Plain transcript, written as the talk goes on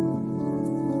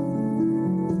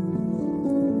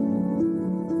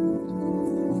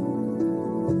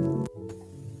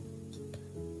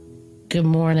Good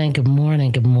morning, good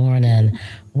morning, good morning.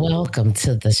 Welcome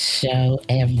to the show,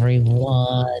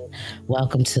 everyone.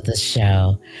 Welcome to the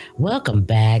show. Welcome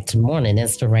back to Morning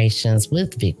Inspirations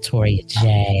with Victoria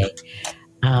J.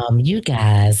 You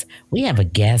guys, we have a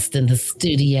guest in the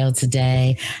studio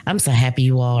today. I'm so happy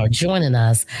you all are joining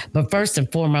us. But first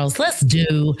and foremost, let's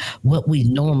do what we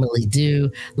normally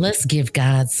do. Let's give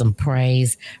God some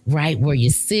praise right where you're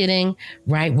sitting,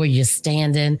 right where you're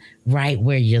standing, right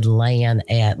where you're laying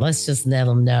at. Let's just let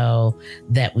him know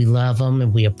that we love him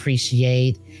and we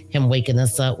appreciate him waking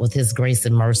us up with his grace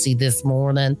and mercy this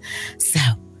morning. So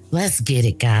let's get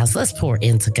it, guys. Let's pour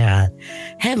into God.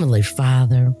 Heavenly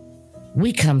Father,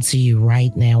 we come to you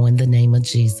right now in the name of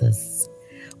Jesus.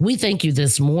 We thank you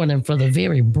this morning for the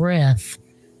very breath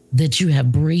that you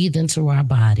have breathed into our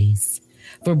bodies,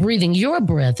 for breathing your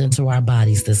breath into our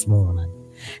bodies this morning.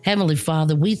 Heavenly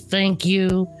Father, we thank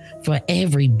you for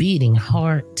every beating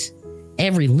heart,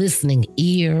 every listening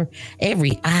ear,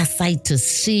 every eyesight to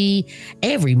see,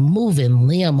 every moving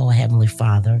limb, oh Heavenly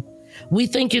Father. We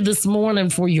thank you this morning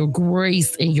for your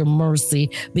grace and your mercy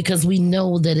because we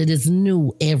know that it is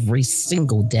new every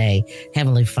single day,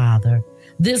 Heavenly Father.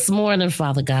 This morning,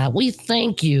 Father God, we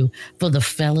thank you for the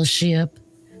fellowship.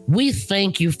 We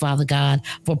thank you, Father God,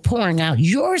 for pouring out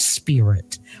your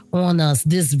spirit on us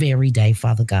this very day,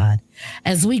 Father God.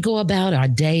 As we go about our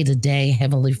day to day,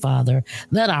 Heavenly Father,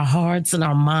 let our hearts and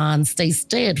our minds stay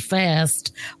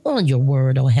steadfast on your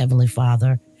word, oh Heavenly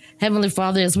Father. Heavenly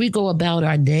Father, as we go about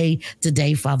our day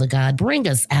today, Father God, bring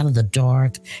us out of the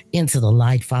dark into the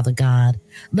light, Father God.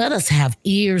 Let us have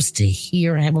ears to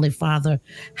hear, Heavenly Father,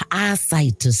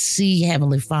 eyesight to see,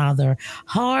 Heavenly Father,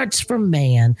 hearts for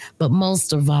man, but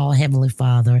most of all, Heavenly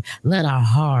Father, let our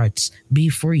hearts be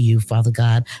for you, Father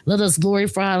God. Let us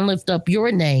glorify and lift up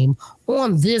your name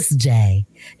on this day.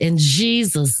 In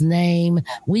Jesus' name,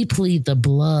 we plead the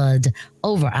blood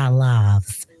over our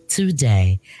lives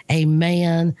today.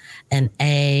 Amen and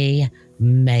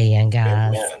amen,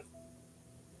 guys. Amen.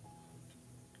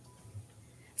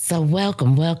 So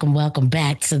welcome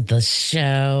back to the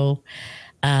show,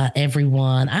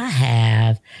 everyone. I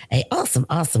have an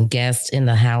awesome guest in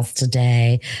the house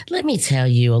today. Let me tell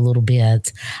you a little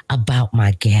bit about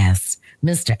my guest,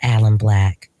 Mr. Alan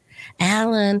Black.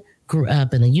 Alan grew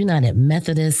up in a United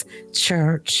Methodist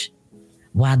Church.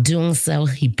 While doing so,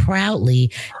 he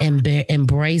proudly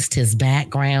embraced his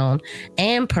background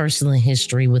and personal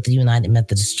history with the United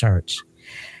Methodist Church.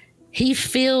 He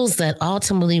feels that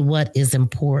ultimately what is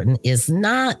important is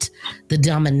not the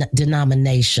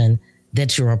denomination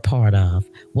that you're a part of.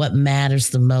 What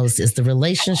matters the most is the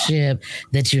relationship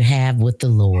that you have with the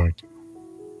Lord.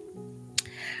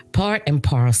 Part and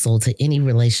parcel to any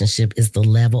relationship is the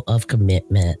level of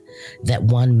commitment that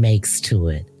one makes to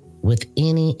it. With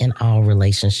any and all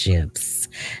relationships,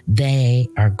 they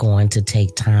are going to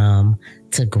take time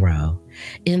to grow.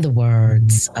 In the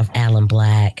words of Alan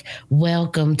Black,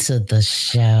 welcome to the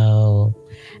show,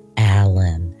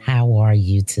 Alan. How are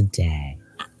you today?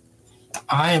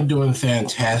 I am doing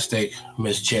fantastic,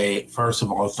 Miss J. First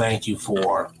of all, thank you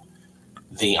for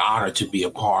the honor to be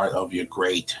a part of your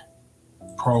great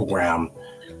program.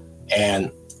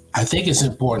 And I think it's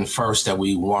important first that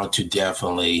we want to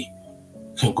definitely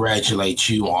congratulate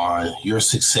you on your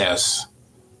success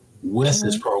with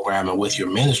this program and with your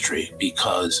ministry,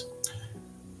 because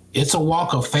it's a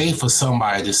walk of faith for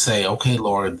somebody to say, okay,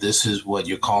 Lord, this is what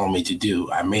you're calling me to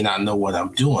do. I may not know what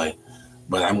I'm doing,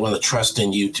 but I'm going to trust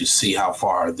in you to see how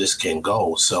far this can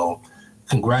go. So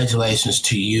congratulations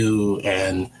to you,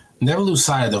 and never lose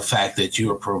sight of the fact that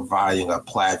you are providing a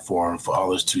platform for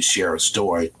others to share a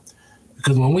story.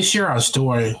 Because when we share our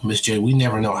story, Miss J, we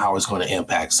never know how it's going to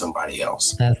impact somebody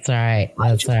else. That's right.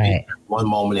 That's right. One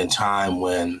moment in time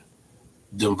when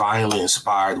divinely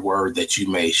inspired word that you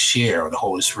may share, or the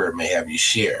Holy Spirit may have you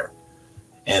share.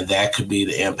 And that could be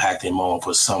the impacting moment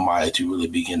for somebody to really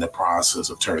begin the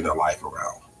process of turning their life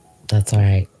around. That's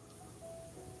right.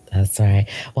 That's right.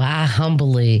 Well, I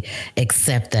humbly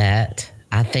accept that.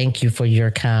 I thank you for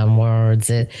your kind words.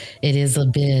 It is a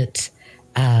bit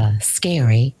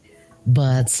scary.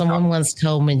 But someone once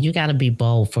told me, you got to be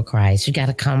bold for Christ. You got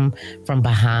to come from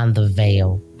behind the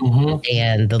veil. Mm-hmm.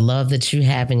 And the love that you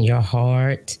have in your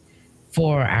heart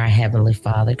for our Heavenly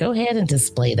Father, go ahead and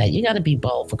display that. You got to be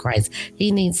bold for Christ.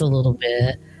 He needs a little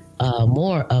bit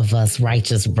more of us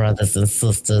righteous brothers and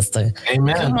sisters to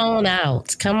come on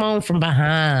out, come on from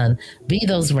behind, be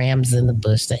those rams in the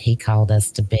bush that he called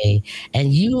us to be.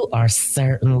 And you are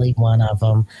certainly one of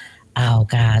them. Oh,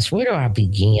 gosh, where do I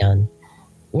begin?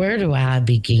 Where do I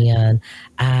begin?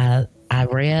 I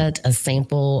read a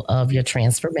sample of your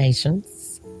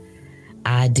transformations.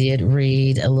 I did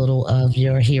read a little of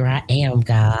your Here I Am,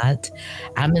 God.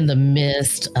 I'm in the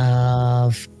midst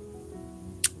of,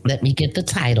 let me get the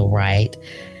title right,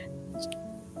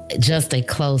 Just a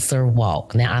Closer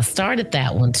Walk. Now, I started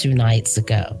that one 2 nights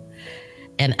ago.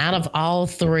 And out of all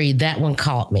three, that one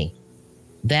caught me.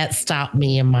 That stopped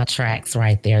me in my tracks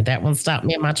right there. That one stopped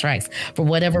me in my tracks. For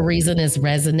whatever reason, it's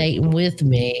resonating with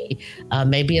me.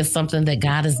 Maybe it's something that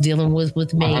God is dealing with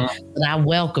me, but I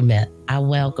welcome it. I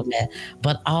welcome it.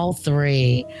 But all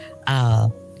three, I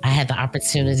had the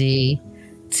opportunity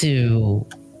to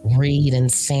read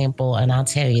and sample, and I'll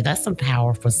tell you, that's some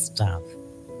powerful stuff.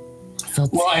 So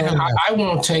Well, and I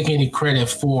won't take any credit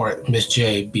for it, Miss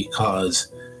J, because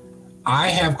I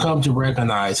have come to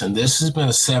recognize, and this has been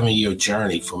a 7-year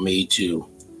journey for me to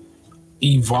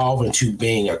evolve into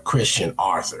being a Christian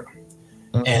author.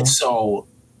 And so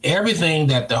everything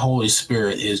that the Holy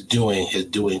Spirit is doing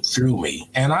through me,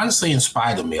 and honestly in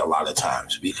spite of me a lot of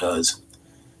times, because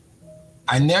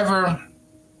I never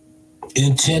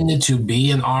intended to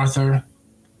be an author.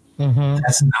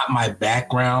 That's not my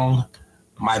background.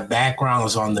 My background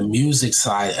is on the music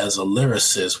side as a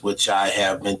lyricist, which I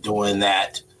have been doing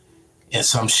that in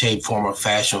some shape, form, or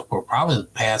fashion for probably the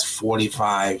past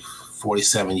 45,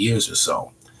 47 years or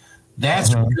so.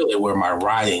 That's really where my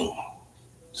writing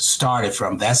started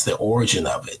from. That's the origin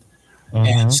of it.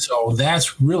 And so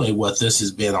that's really what this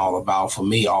has been all about for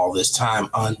me all this time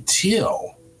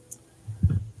until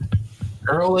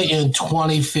early in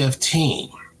 2015,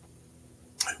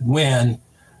 when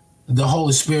the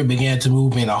Holy Spirit began to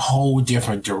move me in a whole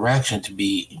different direction to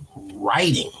be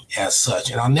writing as such.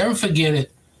 And I'll never forget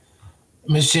it,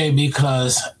 Ms. J,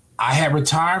 because I had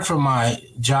retired from my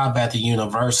job at the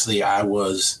university. I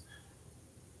was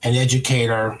an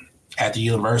educator at the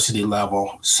university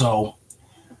level. So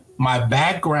my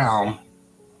background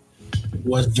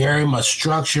was very much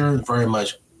structured, very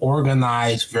much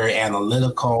organized, very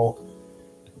analytical,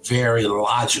 very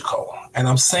logical. And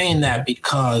I'm saying that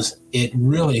because it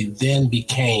really then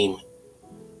became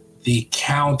the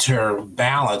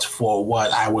counterbalance for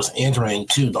what I was entering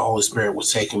into, the Holy Spirit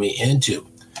was taking me into.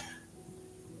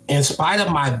 In spite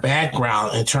of my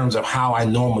background in terms of how I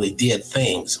normally did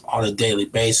things on a daily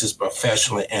basis,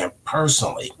 professionally and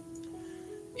personally,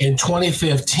 in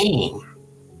 2015,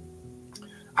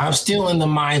 I'm still in the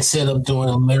mindset of doing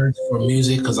lyrics for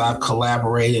music because I've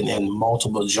collaborated in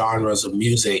multiple genres of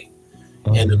music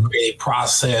in the creative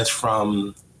process,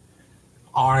 from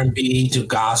R&B to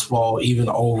gospel, even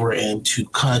over into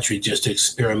country, just to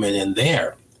experiment in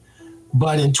there.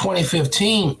 But in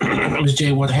 2015, Ms.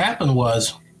 J, what happened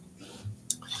was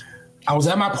I was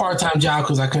at my part-time job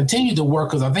because I continued to work,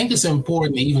 because I think it's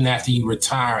important even after you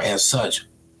retire as such.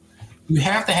 You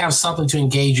have to have something to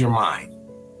engage your mind.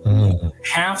 You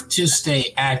have to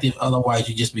stay active, otherwise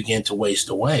you just begin to waste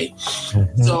away.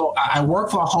 So I work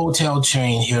for a hotel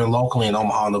chain here locally in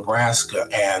Omaha, Nebraska,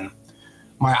 and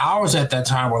my hours at that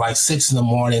time were like 6 in the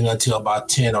morning until about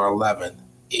 10 or 11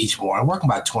 each morning. I work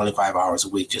about 25 hours a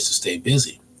week just to stay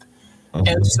busy.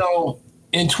 And so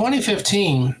in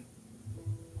 2015,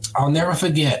 I'll never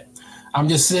forget, I'm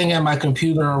just sitting at my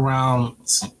computer around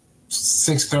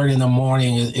 6:30 in the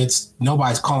morning. It's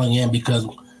nobody's calling in because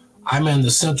I'm in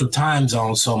the central time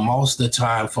zone. So most of the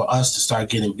time for us to start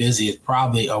getting busy is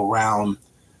probably around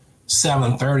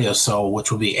 7:30 or so,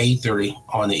 which would be 8:30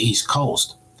 on the East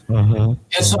Coast. And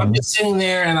so I'm just sitting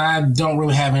there and I don't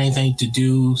really have anything to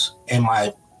do, and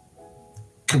my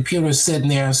computer's sitting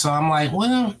there. So I'm like,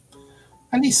 well,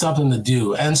 I need something to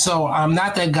do. And so I'm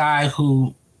not that guy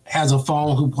who has a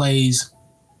phone, who plays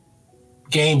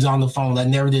games on the phone. That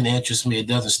never did interest me. It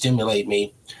doesn't stimulate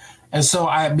me. And so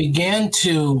I began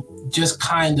to just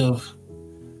kind of,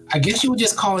 I guess you would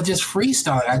just call it just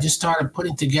freestyling. I just started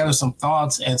putting together some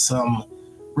thoughts and some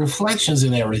reflections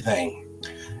and everything.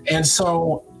 And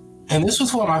so, and this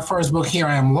was for my first book, Here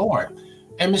I Am, Lord.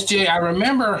 And Miss J, I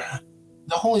remember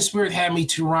the Holy Spirit had me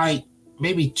to write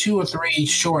maybe 2 or 3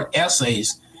 short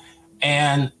essays.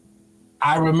 And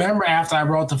I remember after I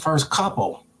wrote the first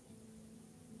couple,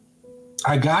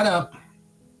 I got up,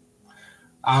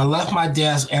 I left my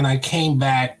desk, and I came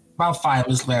back about 5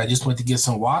 minutes later. I just went to get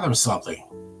some water or something.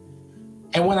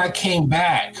 And when I came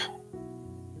back,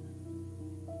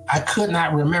 I could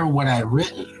not remember what I had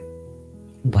written.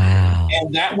 Wow.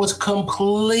 And that was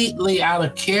completely out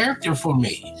of character for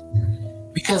me.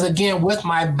 Because again, with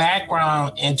my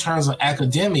background in terms of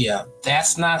academia,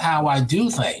 that's not how I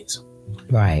do things.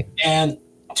 Right. And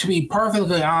to be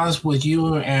perfectly honest with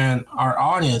you and our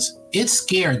audience, it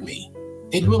scared me.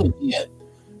 It really did.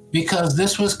 Because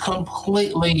this was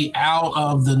completely out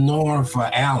of the norm for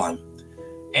Alan.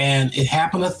 And it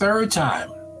happened a third time.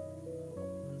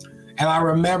 And I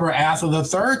remember after the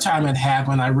third time it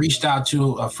happened, I reached out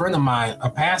to a friend of mine,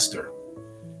 a pastor,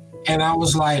 and I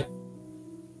was like,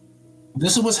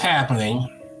 this is what's happening.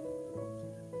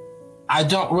 I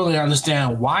don't really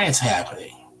understand why it's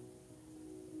happening.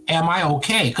 Am I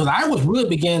okay? Because I was really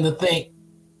beginning to think,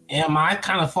 am I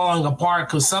kind of falling apart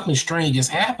because something strange is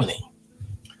happening?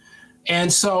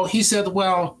 And so he said,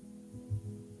 well,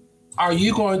 are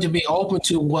you going to be open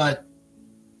to what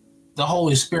the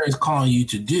Holy Spirit is calling you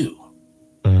to do?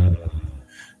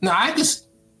 Now, I could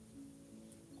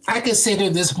sit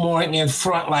here this morning in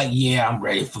front like, yeah, I'm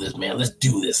ready for this, man. Let's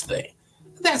do this thing.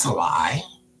 That's a lie.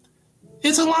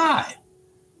 It's a lie.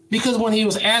 Because when he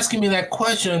was asking me that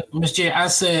question, Miss J, I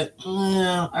said,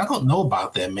 I don't know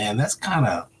about that, man. That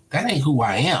ain't who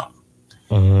I am.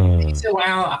 He said,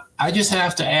 well, I just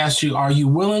have to ask you, are you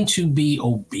willing to be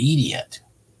obedient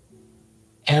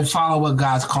and follow what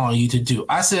God's calling you to do?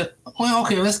 I said, well,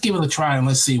 okay, let's give it a try and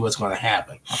let's see what's going to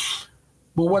happen.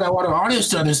 But what I want our audience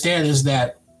to understand is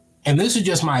that, and this is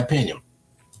just my opinion,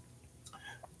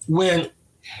 when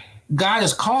God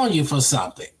is calling you for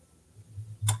something,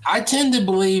 I tend to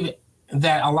believe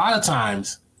that a lot of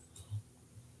times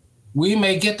we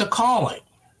may get the calling,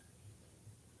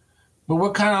 but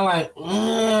we're kind of like,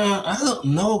 I don't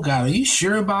know, God, are you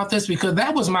sure about this? Because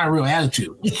that was my real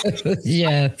attitude.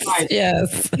 Yes, like,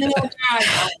 yes. You know, God,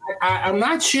 I'm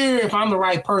not sure if I'm the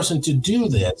right person to do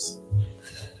this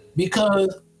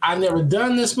because I've never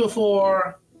done this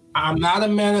before. I'm not a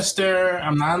minister.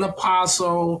 I'm not an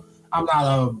apostle. I'm not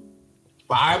a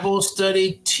Bible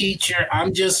study teacher.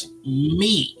 I'm just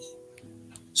me.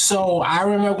 So I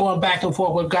remember going back and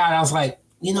forth with God. I was like,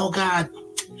 you know, God,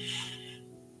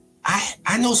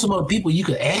 I know some other people you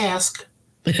could ask.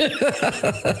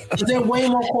 They're way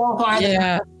more qualified.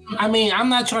 Yeah. I mean, I'm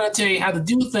not trying to tell you how to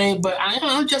do things, but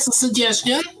I'm just a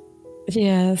suggestion.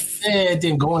 Yes. It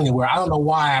didn't go anywhere. I don't know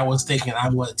why I was thinking I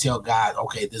want to tell God,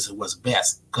 okay, this is what's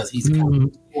best, because he's kind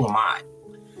of, who am I?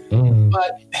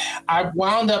 But I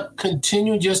wound up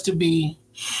continuing just to be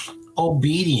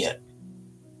obedient.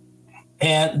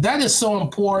 And that is so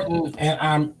important. And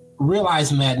I'm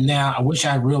realizing that now. I wish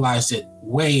I realized it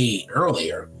way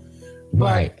earlier.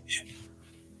 Right.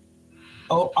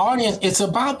 But audience, it's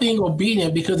about being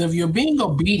obedient, because if you're being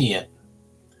obedient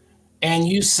and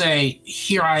you say,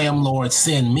 here I am, Lord,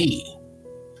 send me,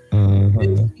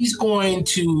 he's going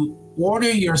to order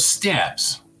your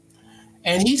steps.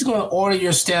 And he's going to order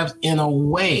your steps in a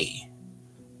way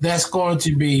that's going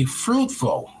to be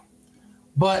fruitful,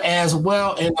 but as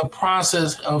well in the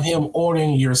process of him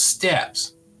ordering your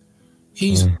steps,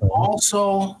 he's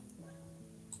also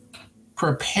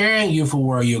preparing you for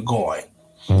where you're going.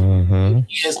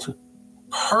 He is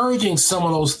purging some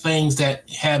of those things that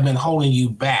have been holding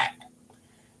you back.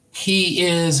 He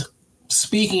is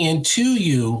speaking into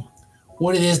you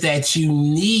what it is that you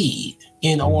need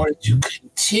in order to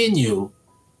continue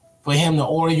for him to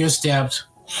order your steps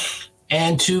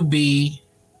and to be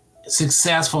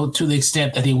successful to the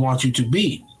extent that he wants you to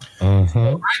be. In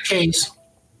my case,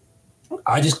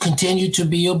 I just continued to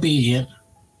be obedient.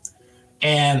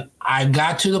 And I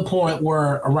got to the point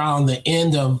where around the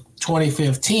end of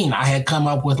 2015, I had come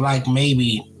up with like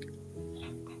maybe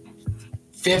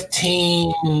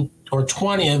 15 or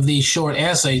 20 of these short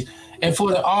essays. And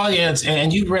for the audience,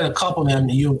 and you've read a couple of them,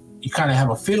 you kind of have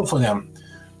a feel for them.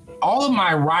 All of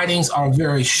my writings are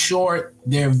very short.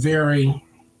 They're very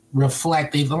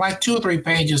reflective. They're like 2 or 3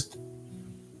 pages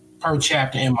per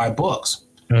chapter in my books.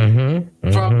 From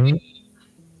the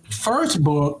first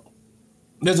book,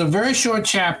 there's a very short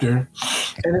chapter,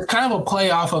 and it's kind of a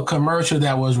play off a commercial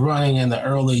that was running in the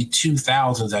early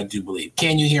 2000s, I do believe.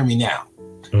 Can you hear me now?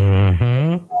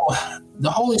 The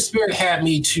Holy Spirit had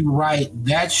me to write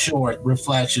that short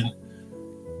reflection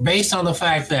based on the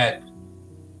fact that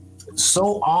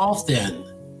so often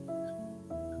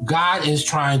God is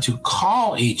trying to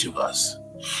call each of us.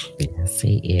 Yes,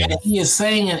 he is. And he is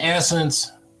saying, in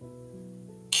essence,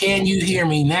 can you hear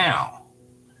me now?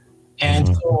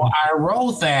 And so I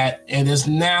wrote that, and it's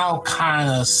now kind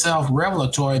of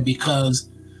self-revelatory because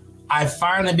I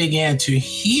finally began to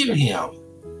hear him,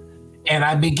 and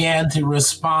I began to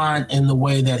respond in the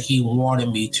way that he wanted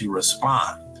me to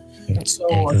respond.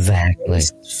 So exactly.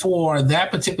 For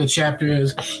that particular chapter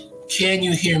is, can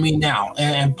you hear me now?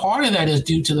 And part of that is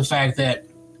due to the fact that,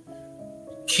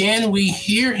 can we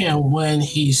hear him when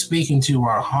he's speaking to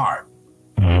our heart?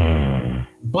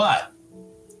 But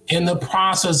in the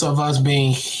process of us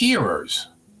being hearers,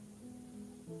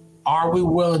 are we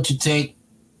willing to take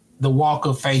the walk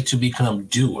of faith to become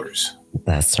doers?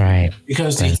 That's right.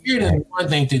 Because to hear it is one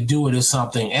thing, to do it is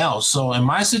something else. So in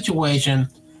my situation,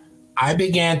 I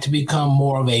began to become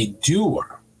more of a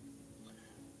doer.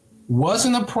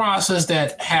 Wasn't a process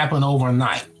that happened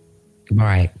overnight.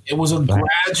 Right. It was a Right.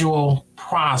 gradual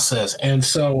process. And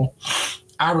so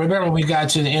I remember we got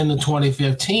to the end of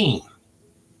 2015.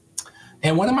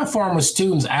 And one of my former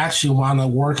students actually wound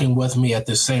up working with me at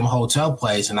the same hotel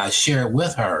place. And I shared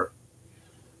with her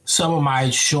some of my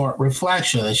short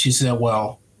reflection. And she said,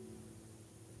 well,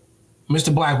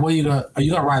 Mr. Black, are you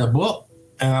gonna write a book?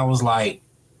 And I was like,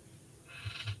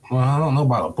 well, I don't know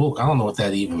about a book. I don't know what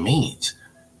that even means.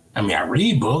 I mean, I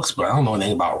read books, but I don't know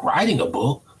anything about writing a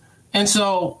book. And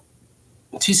so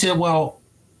she said, well,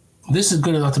 this is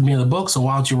good enough to be in the book, so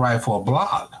why don't you write for a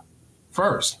blog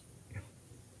first?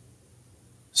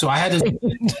 So I had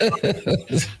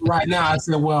to right now. I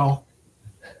said, well,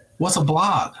 what's a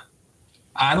blog?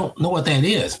 I don't know what that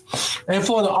is. And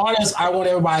for the audience, I want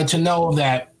everybody to know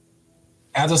that,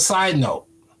 as a side note,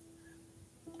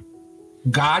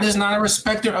 God is not a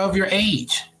respecter of your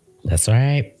age. That's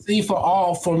right. See,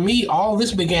 for me, all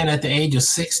this began at the age of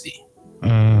 60.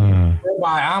 Mm.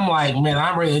 Whereby I'm like, man,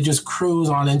 I'm ready to just cruise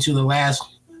on into the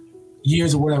last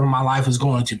years of whatever my life is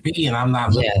going to be, and I'm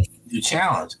not looking to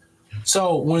challenge.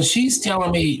 So when she's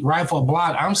telling me write for a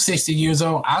blog, I'm 60 years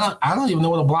old. I don't even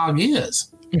know what a blog is.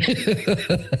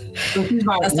 So she's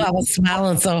like, That's why I was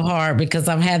smiling so hard, because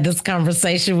I've had this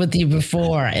conversation with you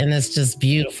before, and it's just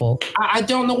beautiful. I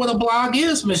don't know what a blog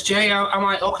is, Miss J. I'm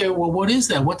like, okay, well, what is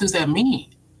that? What does that mean?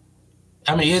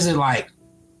 I mean, is it like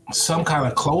some kind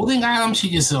of clothing item? She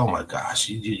just said, oh my gosh,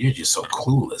 you're just so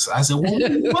clueless. I said, well, what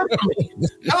do you mean?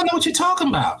 I don't know what you're talking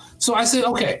about. So I said,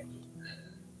 okay,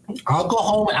 I'll go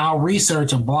home and I'll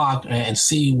research a blog and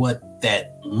see what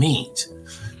that means.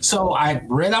 So I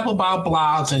read up about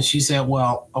blogs, and she said,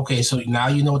 well, okay, so now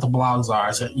you know what the blogs are.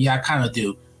 I said, yeah, I kind of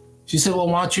do. She said, well,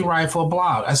 why don't you write for a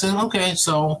blog? I said, okay.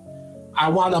 So I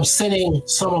wound up sending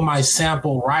some of my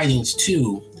sample writings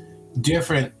to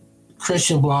different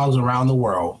Christian blogs around the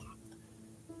world.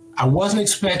 I wasn't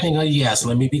expecting a yes.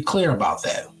 Let me be clear about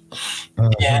that.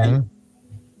 And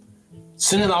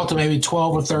sent it out to maybe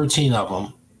 12 or 13 of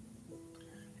them.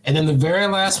 And then the very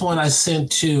last one I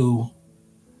sent to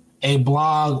a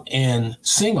blog in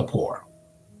Singapore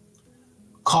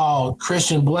called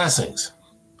Christian Blessings.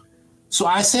 So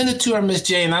I sent it to her, Miss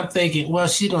J, and I'm thinking, well,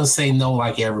 she's going to say no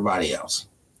like everybody else.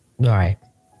 Right.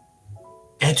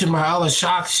 And to my other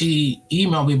shock, she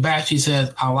emailed me back. She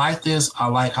said, I like this. I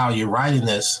like how you're writing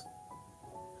this.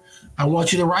 I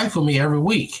want you to write for me every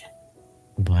week.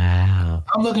 Wow.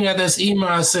 I'm looking at this email.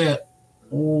 I said,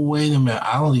 oh, wait a minute.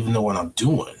 I don't even know what I'm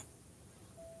doing.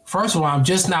 First of all, I'm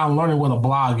just now learning what a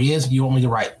blog is. You want me to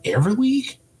write every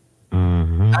week?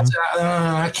 Mm-hmm. I said,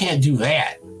 I can't do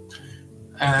that.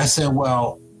 And I said,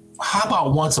 well, how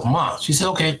about once a month? She said,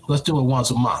 okay, let's do it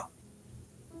once a month.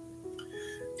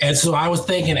 And so I was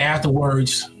thinking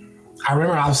afterwards, I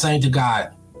remember I was saying to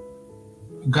God,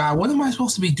 what am I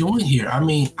supposed to be doing here? I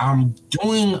mean, I'm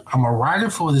a writer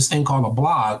for this thing called a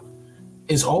blog.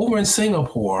 It's over in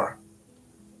Singapore.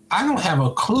 I don't have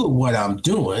a clue what I'm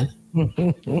doing.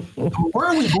 Where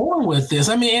are we going with this?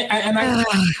 I mean, and I'm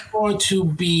going to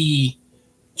be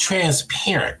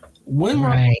transparent. When we're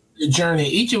on the journey,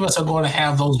 each of us are going to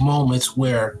have those moments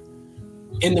where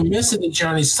in the midst of the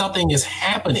journey, something is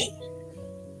happening.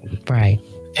 Right.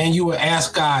 And you will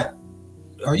ask God,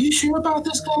 are you sure about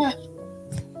this, God?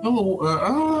 Oh, I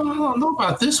don't know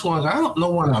about this one. I don't know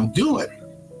what I'm doing.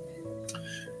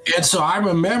 And so I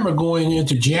remember going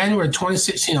into January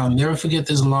 2016. I'll never forget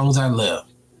this as long as I live.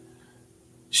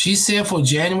 She said for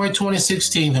January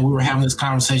 2016, and we were having this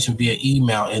conversation via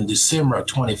email in December of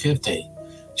 2015.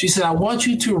 She said, I want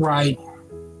you to write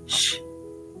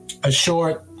a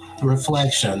short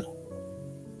reflection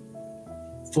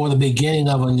for the beginning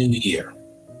of a new year.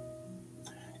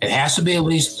 It has to be at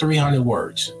least 300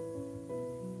 words.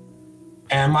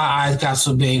 And my eyes got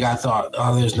so big, I thought,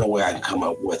 oh, there's no way I can come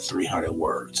up with 300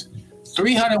 words.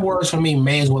 300 words for me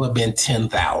may as well have been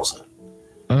 10,000.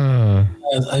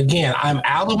 Again, I'm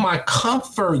out of my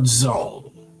comfort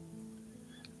zone.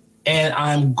 And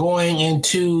I'm going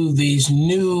into these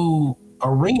new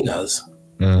arenas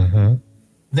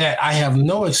that I have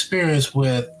no experience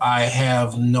with. I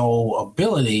have no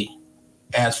ability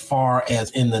as far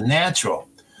as in the natural.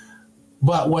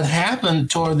 But what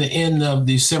happened toward the end of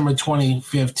December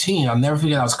 2015, I'll never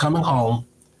forget, I was coming home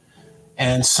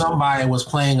and somebody was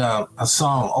playing a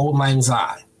song, Old Lang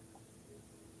Syne.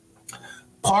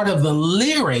 Part of the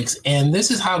lyrics, and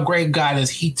this is how great God is,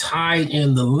 he tied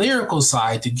in the lyrical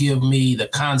side to give me the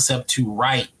concept to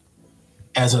write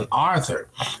as an author.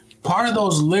 Part of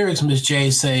those lyrics, Miss J,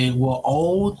 say, will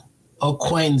old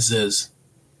acquaintances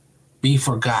be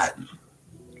forgotten?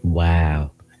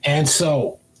 Wow. And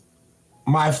so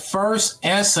my first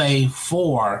essay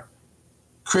for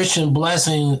Christian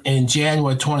Blessing in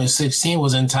January 2016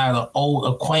 was entitled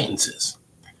Old Acquaintances.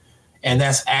 And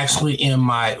that's actually in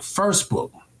my first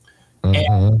book. And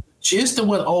Mm-hmm. just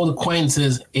what Old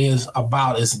Acquaintances is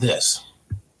about is this.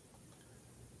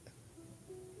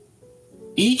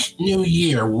 Each new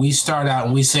year, we start out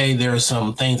and we say there are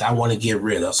some things I want to get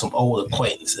rid of, some old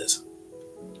acquaintances.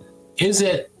 Is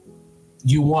it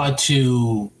you want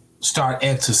to start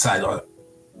exercise, or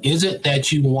is it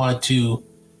that you want to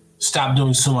stop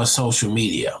doing so much social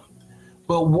media?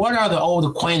 But what are the old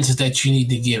acquaintances that you need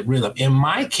to get rid of? In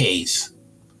my case,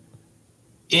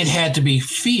 it had to be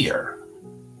fear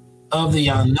of the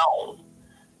unknown.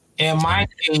 In my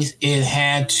case, it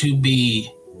had to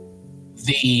be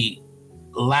the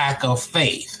lack of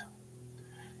faith.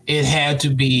 It had to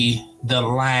be the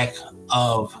lack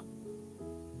of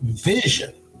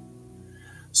vision.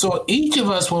 So each of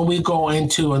us, when we go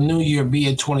into a new year, be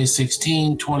it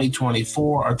 2016,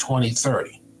 2024, or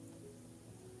 2030,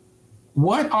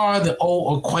 what are the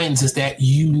old acquaintances that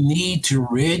you need to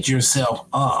rid yourself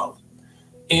of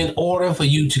in order for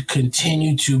you to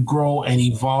continue to grow and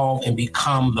evolve and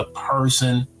become the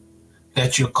person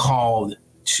that you're called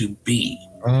to be?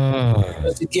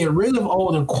 But to get rid of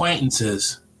old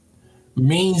acquaintances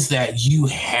means that you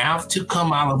have to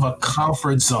come out of a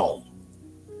comfort zone.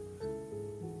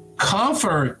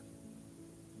 Comfort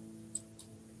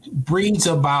brings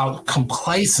about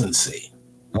complacency.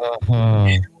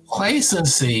 Mm-hmm.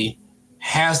 Complacency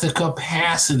has the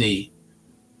capacity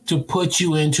to put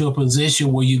you into a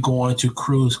position where you go into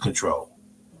cruise control.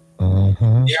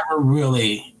 Mm-hmm. Never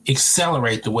really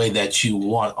accelerate the way that you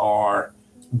want or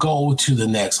go to the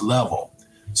next level.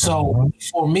 So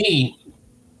for me,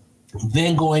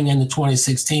 then going into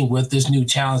 2016 with this new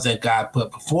challenge that God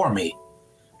put before me,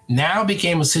 now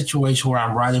became a situation where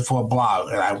I'm writing for a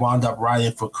blog, and I wound up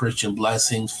writing for Christian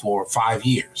Blessings for 5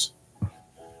 years.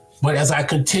 But as I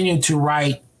continued to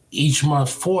write each month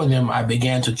for them, I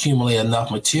began to accumulate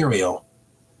enough material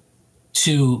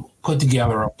to put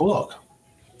together a book,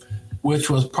 which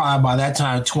was probably by that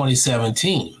time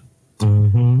 2017.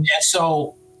 Mm-hmm. And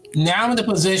so now I'm in the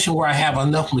position where I have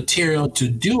enough material to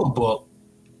do a book.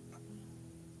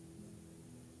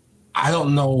 I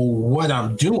don't know what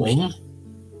I'm doing.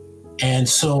 And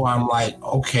so I'm like,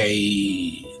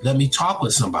 okay, let me talk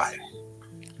with somebody.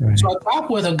 Right. So I talked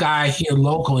with a guy here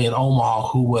locally in Omaha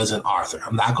who was an author.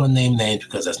 I'm not going to name names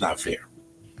because that's not fair.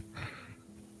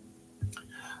 I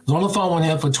was on the phone with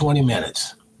him for 20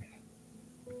 minutes.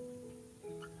 It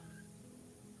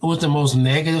was the most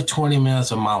negative 20 minutes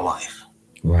of my life.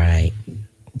 Right.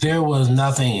 There was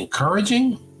nothing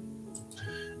encouraging.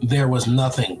 There was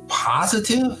nothing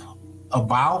positive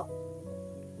about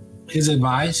his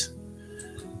advice.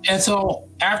 And so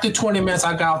after 20 minutes,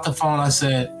 I got off the phone. I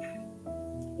said,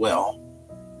 well,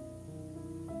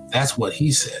 that's what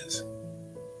he says.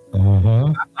 Mm-hmm.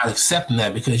 I'm not accepting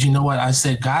that because you know what? I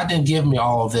said, God didn't give me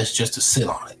all of this just to sit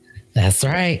on it. That's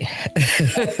right.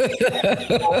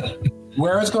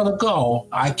 Where it's going to go,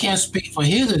 I can't speak for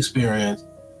his experience,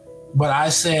 but I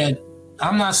said,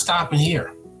 I'm not stopping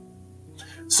here.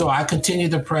 So I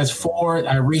continued to press forward.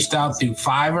 I reached out through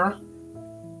Fiverr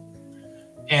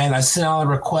and I sent out a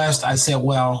request. I said,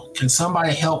 well, can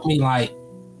somebody help me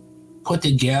put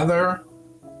together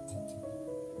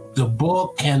the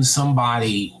book? Can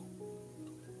somebody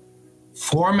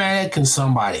format it? Can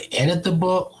somebody edit the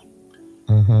book?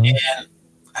 Mm-hmm. And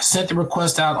I sent the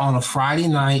request out on a Friday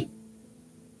night.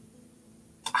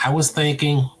 I was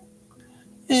thinking,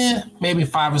 maybe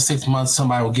 5 or 6 months,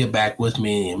 somebody will get back with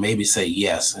me and maybe say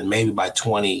yes. And maybe by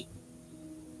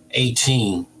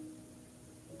 2018,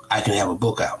 I can have a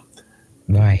book out.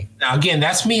 Right. Now, again,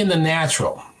 that's me in the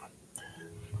natural.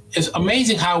 It's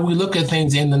amazing how we look at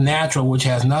things in the natural, which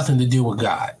has nothing to do with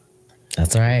God.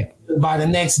 That's right. By the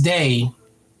next day,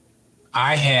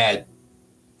 I had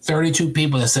 32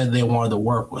 people that said they wanted to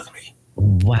work with me.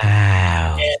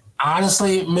 Wow. And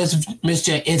honestly, Miss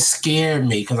J, it scared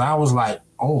me because I was like,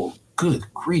 oh, good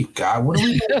grief, God, what are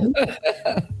we doing?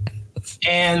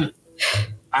 And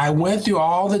I went through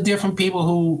all the different people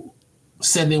who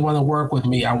said they want to work with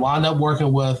me. I wound up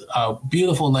working with a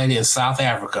beautiful lady in South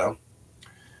Africa.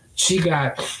 She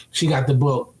got the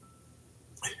book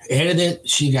edited.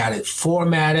 She got it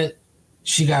formatted.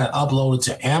 She got it uploaded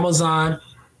to Amazon.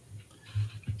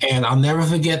 And I'll never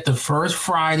forget the first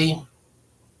Friday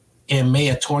in May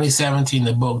of 2017,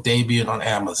 the book debuted on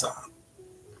Amazon.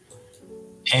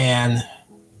 And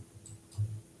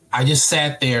I just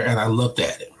sat there and I looked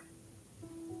at it.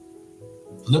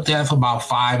 Looked at it for about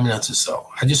 5 minutes or so.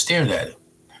 I just stared at it.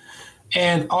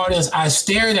 And audience, I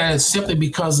stared at it simply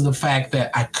because of the fact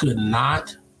that I could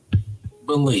not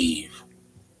believe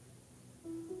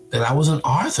that I was an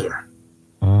author.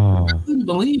 I Oh. couldn't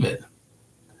believe it.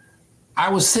 I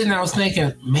was sitting, I was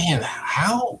thinking, man,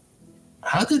 how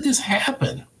did this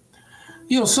happen?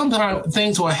 You know, sometimes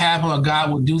things will happen or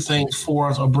God will do things for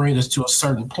us or bring us to a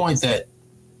certain point that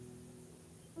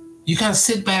you kind of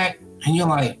sit back and you're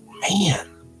like, man,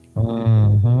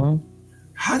 Mm-hmm.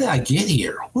 how did I get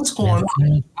here? What's going That's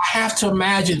on? right. I have to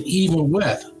imagine even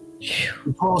with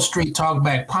the Paul Street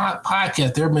Talkback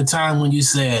podcast, there have been times when you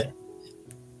said,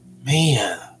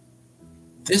 man,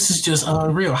 this is just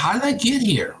unreal. How did I get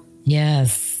here?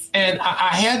 Yes. And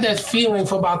I had that feeling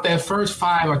for about that first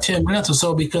 5 or 10 minutes or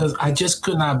so because I just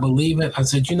could not believe it. I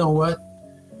said, you know what?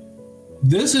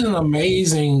 This is an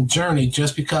amazing journey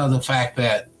just because of the fact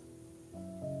that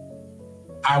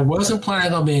I wasn't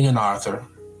planning on being an author.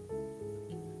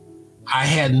 I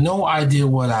had no idea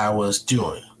what I was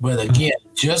doing. But again,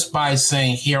 just by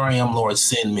saying, here I am, Lord,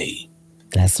 send me.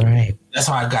 That's right. That's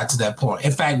how I got to that point.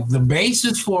 In fact, the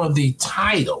basis for the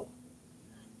title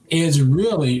is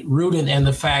really rooted in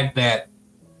the fact that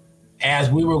as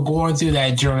we were going through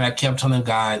that journey, I kept telling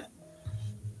God,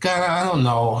 I don't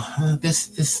know.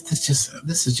 This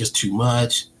is just too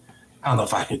much. I don't know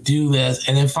if I can do this.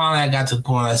 And then finally I got to the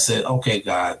point I said, okay,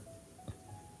 God,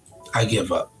 I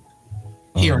give up.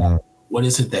 Here, what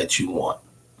is it that you want?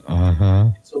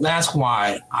 So that's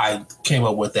why I came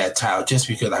up with that title, just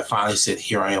because I finally said,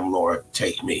 here I am, Lord,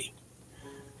 take me.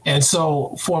 And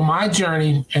so for my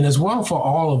journey, and as well for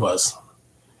all of us,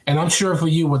 and I'm sure for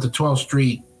you with the 12th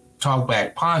Street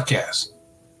Talkback podcast,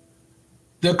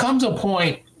 there comes a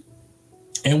point,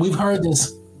 and we've heard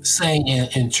this saying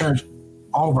in church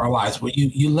all of our lives, where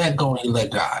you let go and you let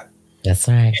God. That's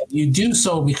right. And you do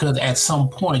so because at some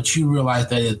point you realize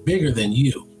that it's bigger than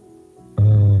you.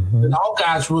 And all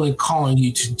God's really calling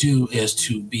you to do is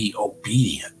to be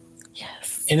obedient.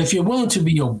 Yes. And if you're willing to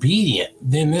be obedient,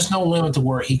 then there's no limit to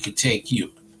where he could take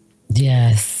you.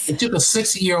 Yes. It took a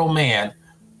 60-year-old man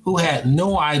who had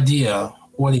no idea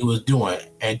what he was doing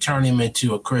and turned him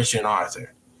into a Christian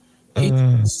author. He took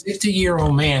a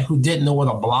 60-year-old man who didn't know what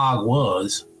a blog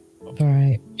was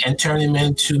Right. and turned him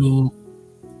into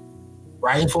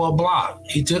writing for a blog.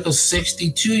 He took a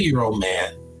 62-year-old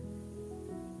man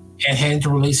and had to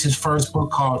release his first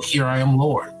book called Here I Am,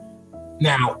 Lord.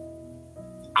 Now,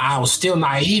 I was still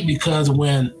naive because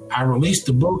when I released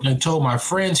the book and told my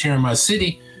friends here in my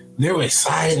city, they were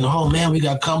excited. And, oh, man, we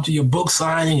got to come to your book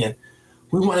signing and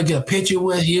we want to get a picture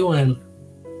with you. And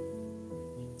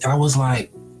I was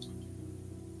like,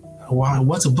 wow,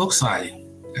 what's a book signing?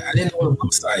 I didn't know what a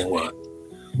book signing was.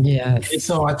 Yes. And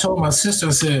so I told my sister,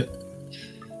 I said,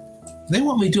 they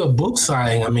want me to do a book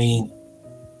signing. I mean,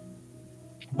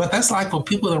 but that's like for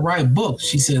people that write books.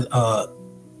 She said,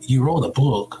 you wrote a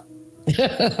book.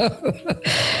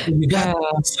 You got a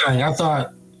book signing. I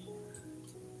thought,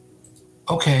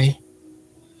 okay.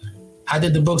 I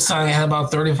did the book signing. I had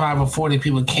about 35 or 40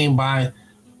 people came by.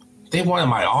 They wanted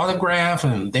my autograph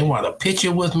and they wanted a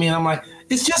picture with me. And I'm like,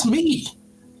 it's just me.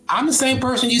 I'm the same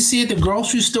person you see at the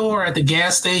grocery store, at the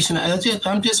gas station.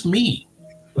 I'm just me.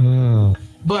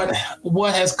 But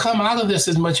what has come out of this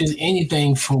as much as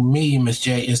anything for me, Miss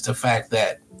J, is the fact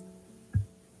that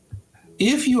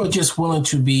if you are just willing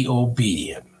to be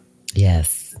obedient,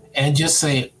 Yes. and just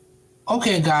say,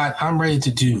 okay, God, I'm ready to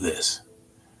do this.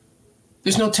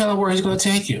 There's no telling where he's going to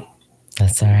take you.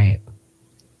 That's all right.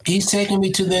 He's taking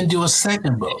me to then do a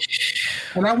second book.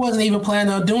 And I wasn't even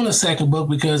planning on doing a second book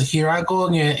because here I go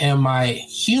again in my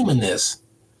humanness,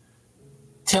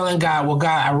 telling God, well,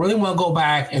 God, I really want to go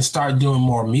back and start doing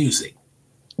more music.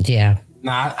 Yeah.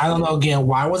 Now, I don't know, again,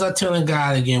 why was I telling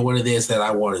God again what it is that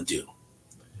I want to do?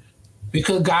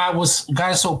 Because God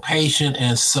is so patient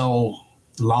and so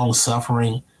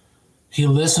long-suffering. He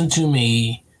listened to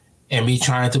me and me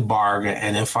trying to bargain.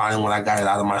 And then finally, when I got it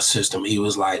out of my system, he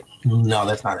was like, no,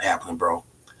 that's not happening, bro.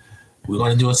 We're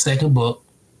going to do a second book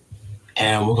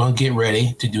and we're going to get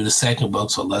ready to do the second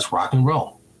book. So let's rock and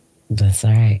roll. That's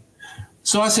all right.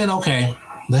 So I said, okay,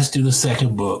 let's do the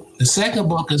second book. The second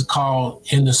book is called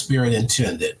In the Spirit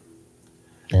Intended.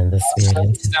 In the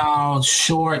Spirit. Style,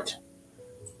 short,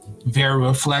 very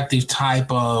reflective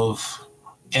type of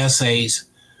essays.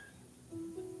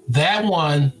 That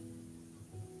one,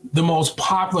 the most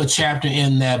popular chapter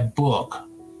in that book,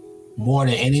 more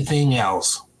than anything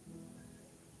else,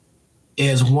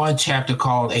 is one chapter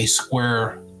called A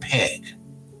Square Peg.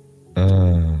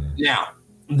 Now,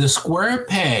 the square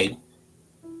peg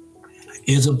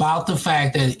is about the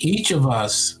fact that each of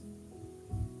us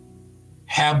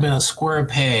have been a square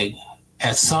peg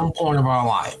at some point of our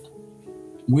life.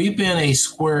 we've been a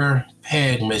square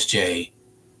peg, Miss J,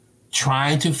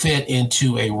 trying to fit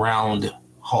into a round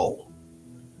hole.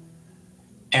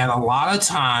 And a lot of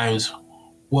times,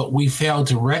 what we fail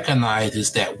to recognize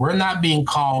is that we're not being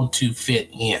called to fit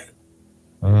in.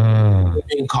 We're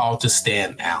being called to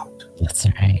stand out. That's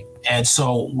right. And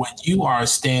so when you are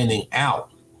standing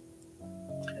out,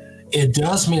 it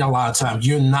does mean a lot of times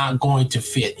you're not going to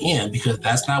fit in because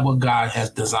that's not what God has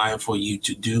designed for you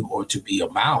to do or to be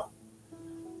about.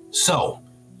 So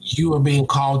you are being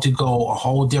called to go a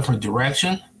whole different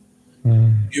direction.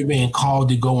 You're being called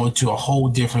to go into a whole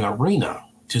different arena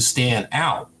to stand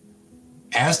out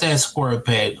as that square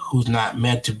peg who's not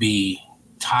meant to be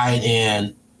tied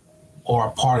in or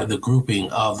a part of the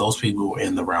grouping of those people who are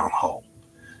in the round hole.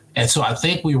 And so I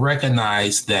think we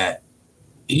recognize that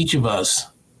each of us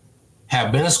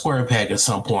have been a square peg at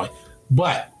some point.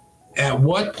 But at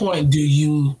what point do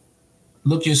you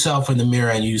look yourself in the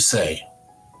mirror and you say,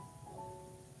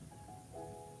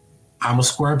 I'm a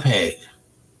square peg.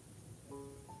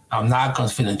 I'm not going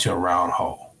to fit into a round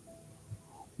hole.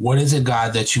 What is it,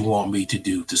 God, that you want me to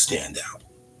do to stand out?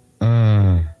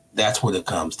 That's what it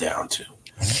comes down to.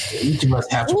 Each of us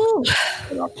have to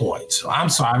at our point. So I'm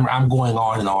sorry, I'm going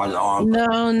on and on and on.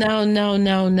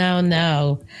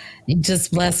 No. You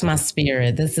just bless my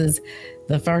spirit. This is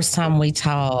the first time we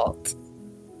talked.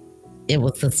 It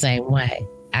was the same way.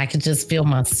 I could just feel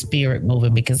my spirit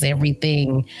moving because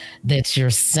everything that you're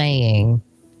saying,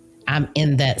 I'm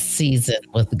in that season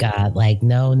with God. Like,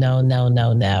 no.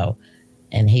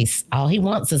 And all he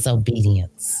wants is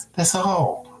obedience. That's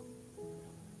all.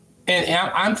 And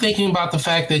I'm thinking about the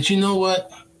fact that, you know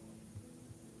what?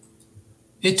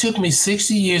 It took me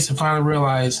 60 years to finally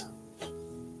realize,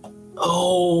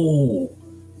 oh,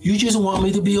 you just want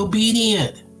me to be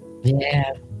obedient.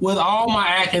 Yeah. With all my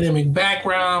academic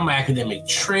background, my academic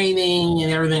training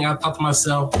and everything, I thought to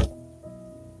myself,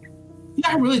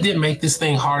 I really didn't make this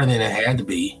thing harder than it had to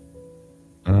be.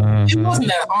 It wasn't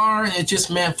that hard. It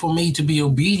just meant for me to be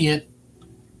obedient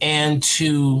and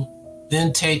to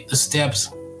then take the steps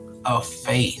of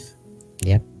faith.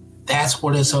 Yep. That's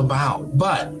what it's about.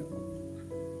 But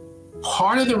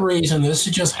part of the reason, this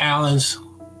is just Alan's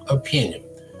opinion,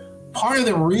 part of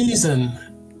the reason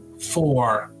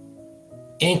for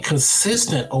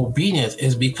inconsistent obedience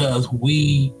is because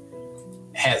we,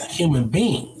 as human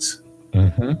beings,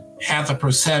 have the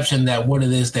perception that what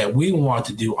it is that we want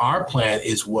to do, our plan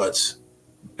is what's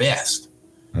best.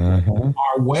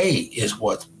 Our way is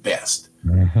what's best.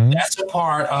 That's a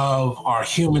part of our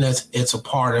humanness. It's a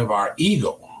part of our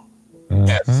ego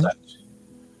as such.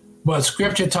 But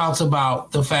scripture talks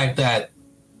about the fact that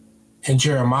in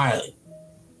Jeremiah,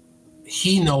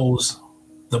 he knows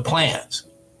the plans.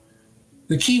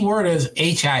 The key word is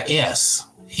HIS,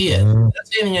 his.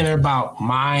 That's anything in there about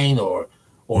mine or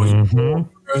or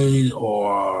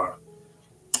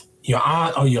your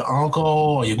aunt or your uncle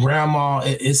or your grandma.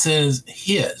 It says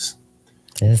his.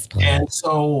 And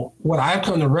so what I've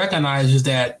come to recognize is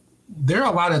that there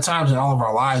are a lot of times in all of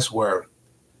our lives where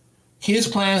his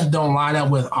plans don't line up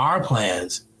with our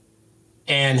plans,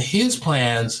 and his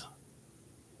plans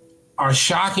are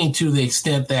shocking to the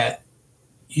extent that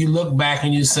you look back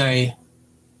and you say,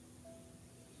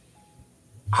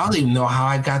 I don't even know how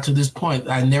I got to this point.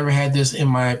 I never had this in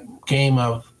my game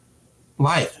of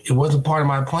life. It wasn't part of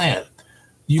my plan.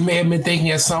 You may have been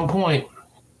thinking at some point,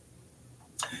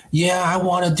 yeah, I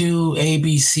want to do A,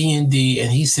 B, C, and D.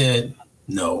 And he said,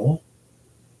 no,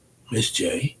 Miss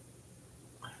J,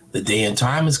 the day and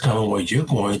time is coming where you're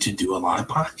going to do a live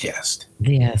podcast.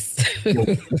 Yes.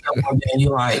 And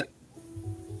you're like,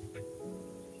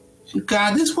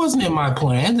 God, this wasn't in my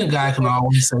plan. The guy can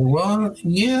always say, well,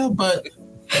 yeah, but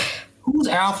who's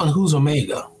Alpha and who's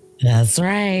Omega? That's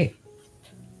right.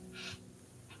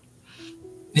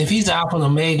 If he's Alpha and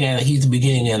Omega and he's the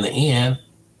beginning and the end,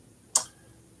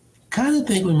 kind of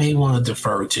think we may want to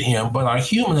defer to him, but our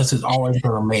humanness is always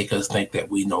going to make us think that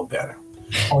we know better.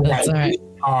 Or That's that right.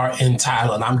 we are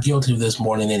entitled, and I'm guilty of this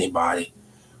more than anybody,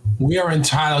 we are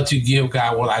entitled to give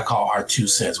God what I call our 2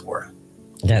 cents worth.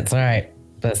 That's right.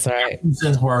 That's right. 2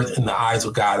 cents worth in the eyes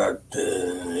of God are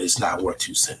it's not worth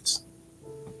 2 cents.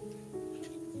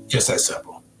 Just that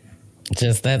simple.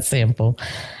 Just that simple.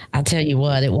 I tell you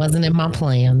what, it wasn't in my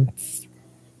plans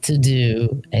to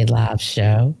do a live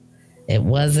show. It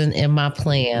wasn't in my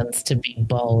plans to be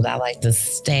bold. I like to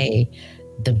stay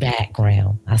the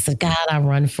background. I said, God, I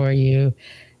run for you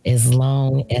as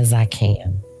long as I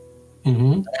can.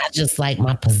 I just like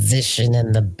my position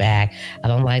in the back. I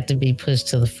don't like to be pushed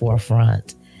to the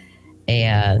forefront.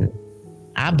 And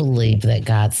I believe that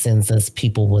God sends us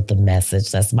people with the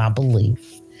message. That's my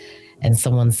belief. and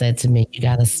someone said to me, "You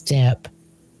got to step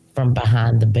from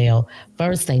behind the veil."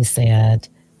 First, they said,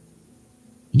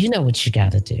 "You know what you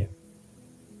got to do."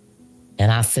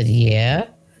 And I said, "Yeah."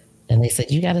 And they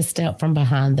said, "You got to step from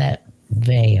behind that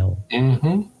veil.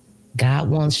 Mm-hmm. God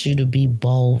wants you to be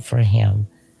bold for Him."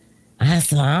 I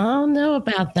said, "I don't know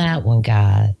about that one,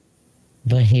 God."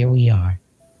 But here we are.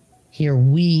 Here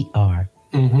we are,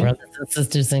 Mm-hmm. brothers and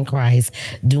sisters in Christ,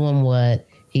 doing what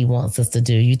He wants us to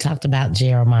do. You talked about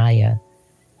Jeremiah.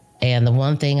 And the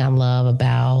one thing I love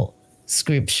about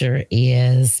scripture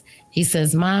is he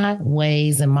says, "My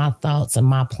ways and my thoughts and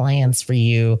my plans for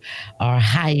you are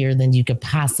higher than you could Yeah.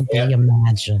 possibly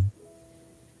imagine."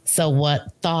 So,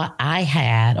 what thought I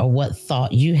had, or what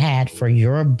thought you had for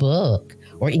your book,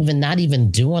 or even not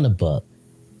even doing a book,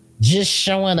 just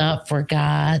showing up for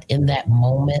God in that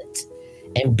moment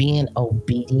and being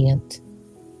obedient,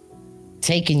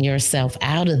 taking yourself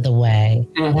out of the way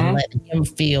and Mm-hmm. letting Him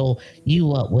fill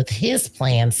you up with His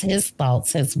plans, His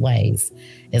thoughts, His ways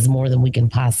is more than we can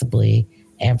possibly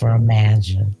ever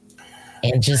imagine.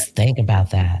 And just think about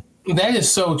that. That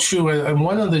is so true. And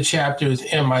one of the chapters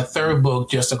in my third book,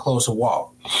 Just a Closer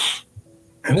Walk,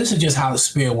 and this is just how the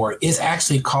Spirit works, it's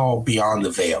actually called Beyond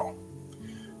the Veil.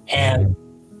 And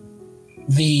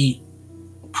the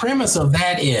premise of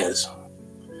that is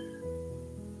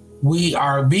we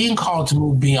are being called to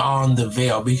move beyond the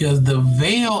veil, because the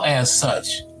veil as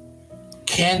such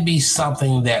can be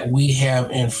something that we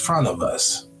have in front of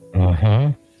us,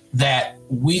 that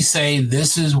we say,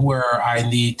 this is where I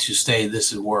need to stay.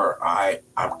 This is where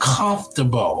I'm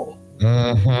comfortable.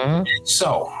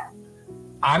 So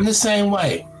I'm the same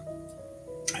way.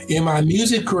 In my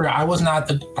music career, I was not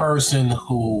the person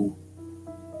who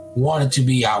wanted to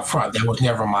be out front. That was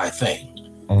never my thing.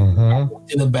 I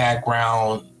worked in the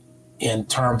background in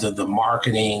terms of the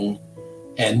marketing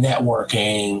and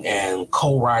networking and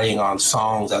co-writing on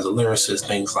songs as a lyricist,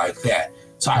 things like that.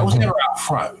 So I was never out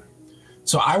front.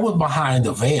 So I was behind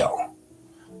the veil.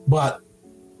 But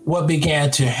what began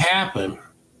to happen,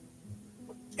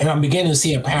 and I'm beginning to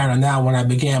see a pattern now, when I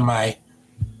began my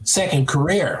second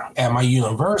career at my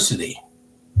university,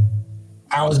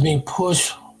 I was being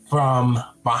pushed from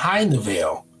behind the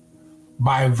veil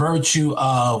by virtue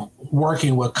of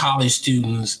working with college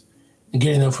students and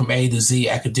getting them from A to Z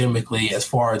academically as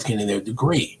far as getting their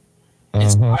degree. And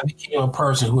so I became a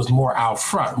person who was more out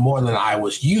front, more than I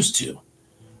was used to.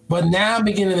 But now I'm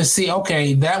beginning to see,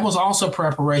 okay, that was also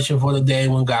preparation for the day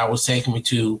when God was taking me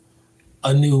to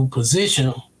a new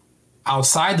position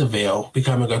outside the veil,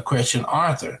 becoming a Christian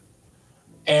author.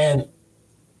 And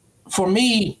for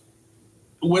me,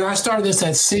 when I started this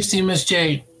at 60, Miss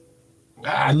J,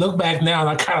 I look back now and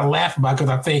I kind of laugh about it, because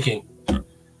I'm thinking,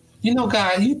 you know,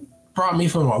 God, you brought me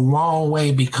from a long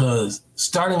way, because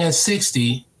starting at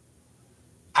 60,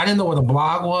 I didn't know what a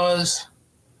blog was.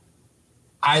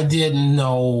 I didn't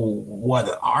know what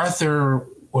an author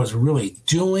was really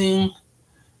doing.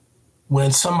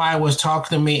 When somebody was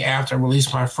talking to me after I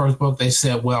released my first book, they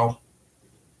said, well,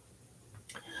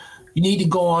 you need to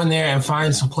go on there and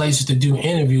find some places to do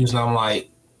interviews. And I'm like,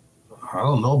 I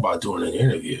don't know about doing an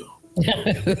interview.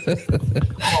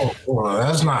 Oh, well,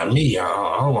 that's not me.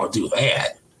 I don't want to do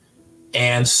that.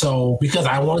 And so, because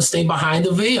I want to stay behind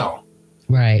the veil.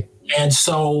 Right. And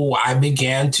so I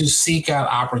began to seek out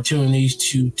opportunities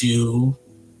to do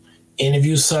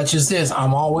interviews such as this.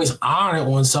 I'm always honored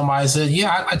when somebody says,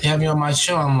 yeah, I'd like to have you on my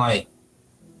show. I'm like,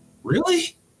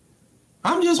 really?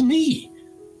 I'm just me.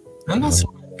 I'm not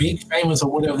so big, famous,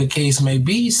 or whatever the case may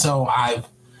be. So I've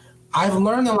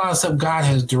learned a lot of stuff. God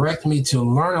has directed me to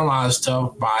learn a lot of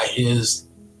stuff by his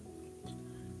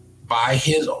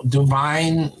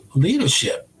divine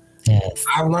leadership. Yes.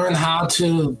 I've learned how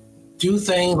to do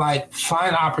things like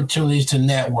find opportunities to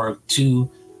network, to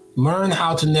learn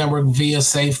how to network via,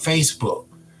 say, Facebook.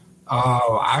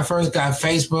 I first got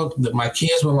Facebook. My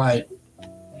kids were like,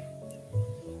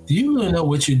 do you really know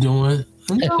what you're doing?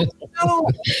 No.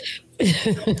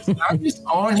 I'm just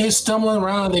on here stumbling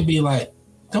around. They'd be like,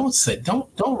 don't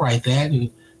write that,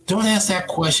 and don't ask that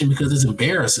question because it's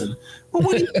embarrassing. Well,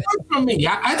 what do you want from me?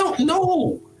 I don't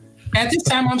know. At this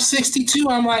time, I'm 62.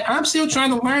 I'm like, I'm still trying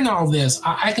to learn all this.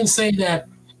 I can say that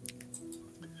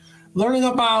learning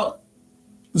about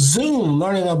Zoom,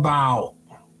 learning about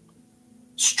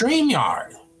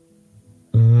StreamYard,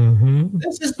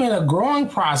 this has been a growing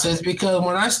process, because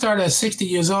when I started at 60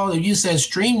 years old, if you said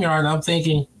StreamYard, I'm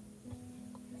thinking,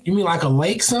 you mean like a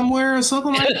lake somewhere or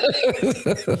something like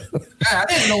that? I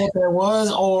didn't know what that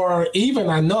was, or even,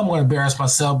 I know I'm going to embarrass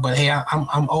myself, but hey,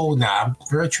 I'm old now. I'm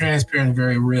very transparent and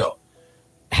very real.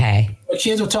 Hey. The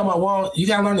kids were talking about, well, you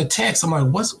got to learn to text. I'm like,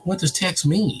 what does text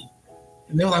mean?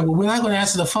 And they were like, well, we're not going to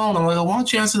answer the phone. I'm like, well, why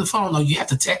don't you answer the phone? No, you have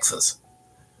to text us.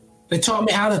 They taught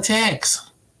me how to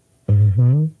text.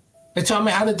 Mm-hmm. They taught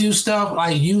me how to do stuff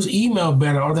like use email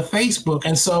better or the Facebook.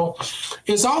 And so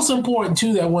it's also important,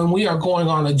 too, that when we are going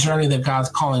on a journey that God's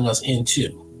calling us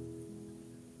into,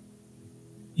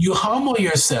 you humble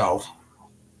yourself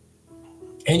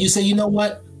and you say, you know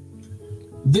what?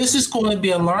 This is going to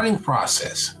be a learning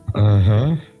process.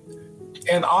 Mm-hmm.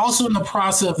 And also in the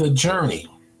process of the journey,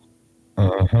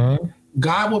 Mm-hmm.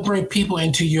 God will bring people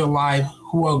into your life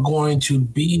who are going to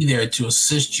be there to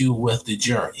assist you with the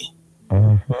journey.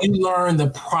 Mm-hmm. You learn the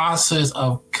process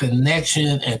of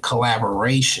connection and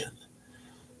collaboration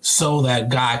so that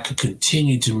God could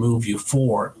continue to move you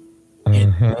forward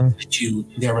in ways that you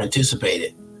never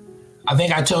anticipated. I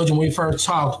think I told you when we first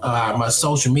talked, my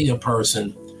social media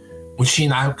person, when she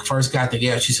and I first got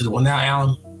together, she said, well, now,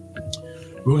 Alan,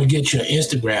 we're going to get you an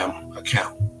Instagram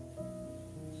account.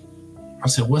 I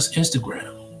said, what's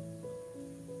Instagram?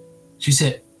 She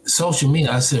said, social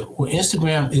media. I said, well,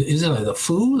 Instagram, is it like the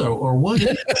food or what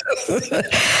is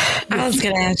it? I was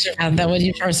going to ask you about that when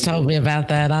you first told me about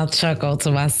that. I'll chuckle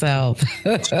to myself.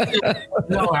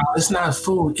 No, it's not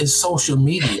food. It's social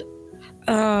media.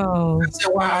 Oh. I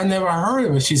said, well, I never heard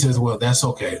of it. She says, well, that's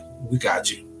okay. We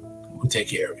got you. We'll take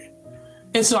care of you.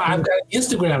 And so I've got an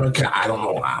Instagram account. I don't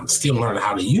know. I'm still learning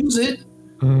how to use it.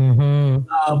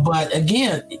 Mm-hmm. But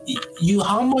again, you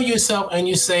humble yourself and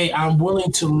you say, I'm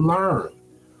willing to learn.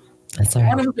 That's right.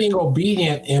 Part of being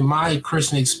obedient in my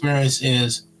Christian experience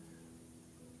is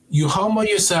you humble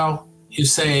yourself. You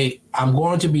say, I'm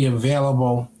going to be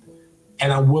available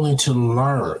and I'm willing to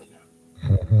learn.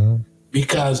 Mm-hmm.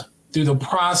 Because through the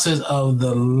process of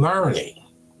the learning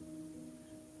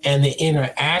and the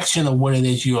interaction of what it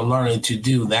is you are learning to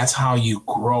do, that's how you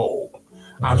grow.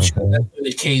 I'm sure that's been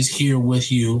the case here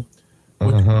with you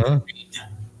with that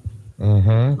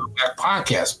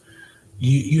podcast.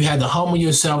 You had to humble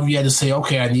yourself. You had to say,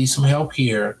 okay, I need some help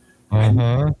here. I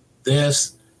need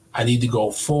this. I need to go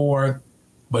forward.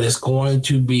 But it's going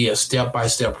to be a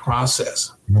step-by-step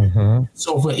process.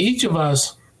 So for each of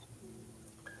us,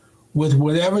 with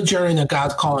whatever journey that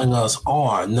God's calling us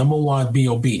on, number one, be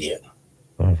obedient.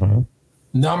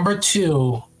 Number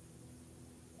two,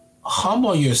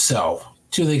 humble yourself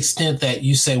to the extent that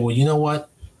you say, well, you know what?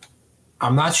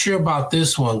 I'm not sure about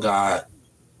this one, God.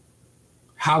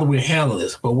 How do we handle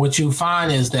this? But what you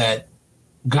find is that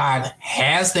God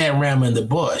has that ram in the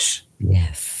bush.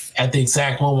 Yes. At the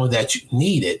exact moment that you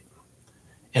need it.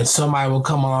 And somebody will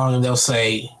come along and they'll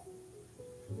say,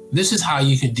 this is how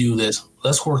you can do this.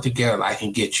 Let's work together. I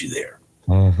can get you there.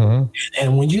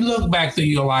 And when you look back through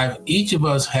your life, each of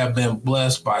us have been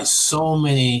blessed by so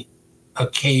many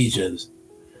occasions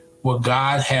where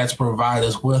God has provided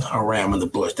us with a ram in the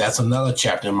bush. That's another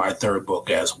chapter in my third book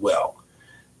as well.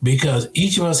 Because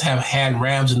each of us have had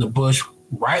rams in the bush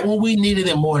right when we needed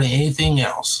it more than anything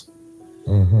else.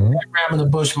 That ram in the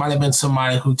bush might have been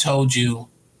somebody who told you,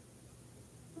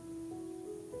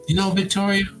 you know,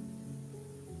 Victoria,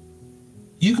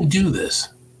 you can do this.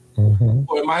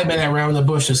 Or it might have been that ram in the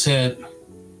bush that said,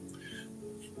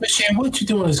 Michelle, what you're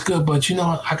doing is good, but you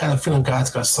know, I got a feeling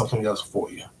God's got something else for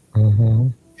you.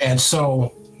 And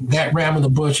so that ram in the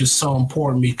bush is so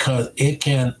important because it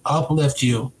can uplift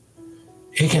you.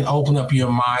 It can open up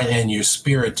your mind and your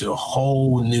spirit to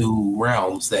whole new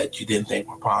realms that you didn't think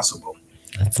were possible.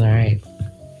 That's right.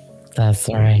 That's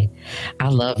right. I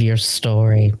love your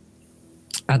story.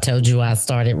 I told you I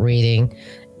started reading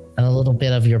a little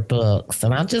bit of your books,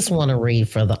 and I just want to read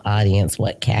for the audience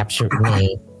what captured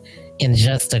me in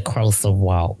just a closer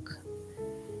walk.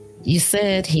 You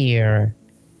said here,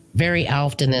 very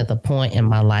often at the point in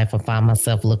my life, I find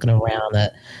myself looking around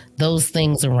at those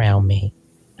things around me.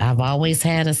 I've always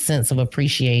had a sense of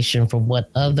appreciation for what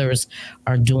others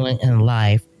are doing in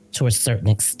life to a certain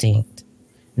extent.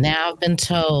 Now I've been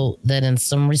told that in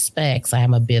some respects, I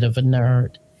am a bit of a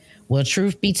nerd. Well,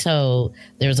 truth be told,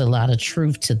 there's a lot of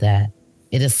truth to that.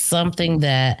 It is something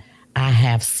that I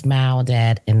have smiled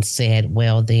at and said,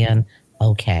 well, then,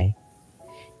 okay.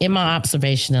 In my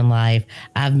observation in life,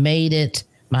 I've made it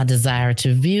my desire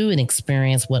to view and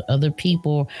experience what other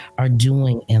people are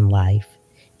doing in life.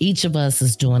 Each of us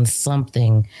is doing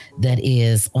something that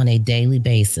is on a daily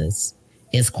basis,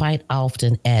 is quite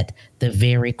often at the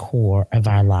very core of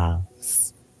our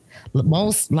lives.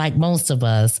 Most of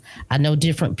us, I know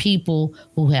different people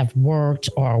who have worked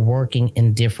or are working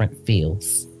in different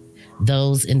fields.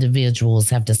 Those individuals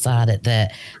have decided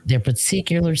that their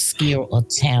particular skill or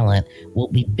talent will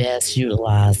be best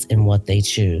utilized in what they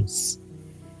choose.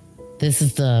 This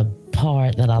is the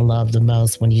part that I love the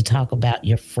most when you talk about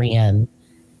your friend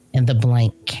and the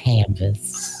blank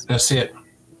canvas. That's it.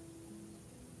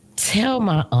 Tell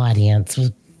my audience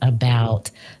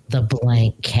about the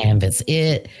blank canvas.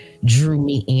 It drew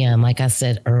me in. Like I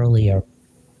said earlier,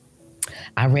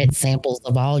 I read samples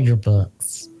of all your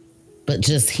books, but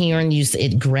just hearing you,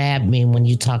 it grabbed me when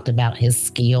you talked about his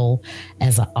skill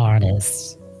as an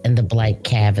artist and the blank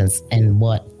canvas and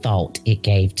what thought it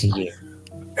gave to you.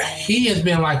 He has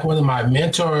been like one of my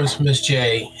mentors, Miss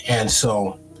J. And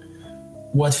so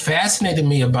what fascinated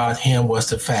me about him was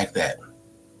the fact that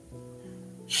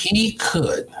he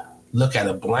could look at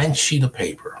a blank sheet of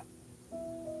paper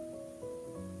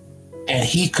and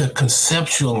he could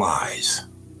conceptualize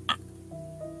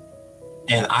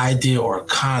an idea or a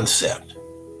concept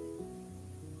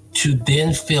to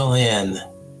then fill in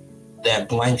that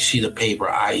blank sheet of paper,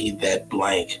 i.e., that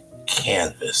blank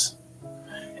canvas.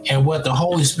 And what the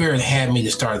Holy Spirit had me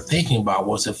to start thinking about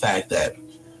was the fact that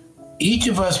each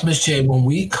of us, Miss J, when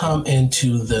we come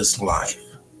into this life,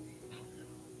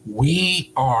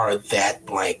 we are that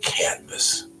blank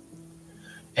canvas.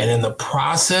 And in the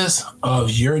process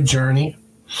of your journey,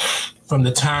 from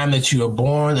the time that you are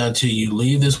born until you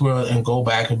leave this world and go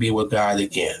back and be with God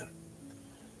again,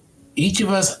 each of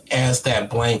us as that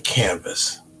blank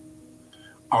canvas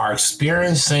are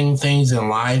experiencing things in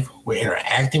life. We're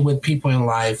interacting with people in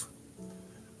life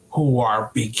who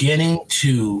are beginning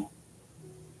to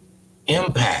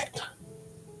impact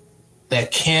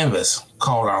that canvas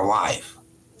called our life.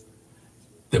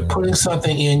 They're putting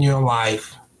something in your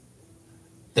life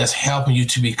that's helping you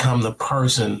to become the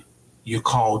person you're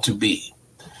called to be.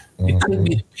 It could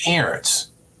be the parents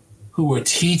who are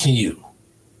teaching you.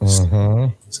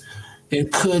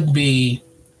 It could be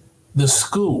the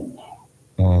school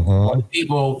or the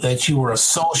people that you were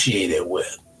associated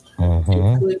with.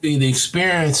 It could be the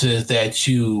experiences that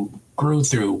you grew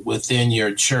through within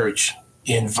your church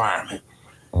environment.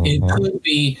 It could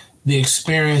be the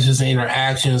experiences and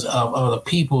interactions of other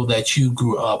people that you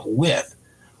grew up with.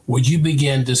 Would you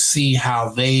begin to see how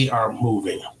they are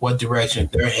moving, what direction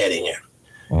they're heading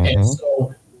in? And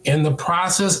so in the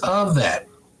process of that,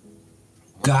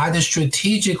 God is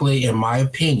strategically, in my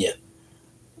opinion,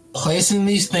 placing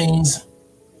these things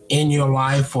in your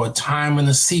life for a time and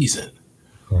a season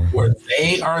where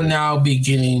they are now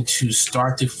beginning to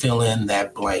start to fill in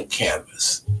that blank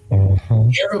canvas.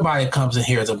 Everybody comes in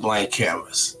here as a blank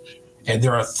canvas. And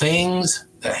there are things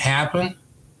that happen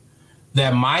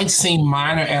that might seem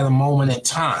minor at a moment in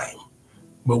time.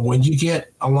 But when you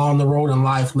get along the road in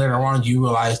life later on, you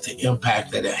realize the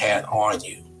impact that it had on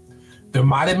you. There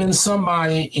might have been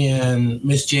somebody in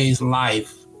Miss J's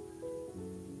life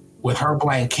with her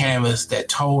blank canvas that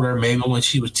told her maybe when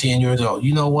she was 10 years old,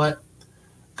 you know what?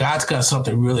 God's got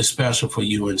something really special for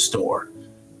you in store.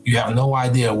 You have no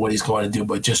idea what he's going to do,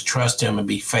 but just trust him and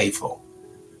be faithful.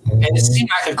 And it seemed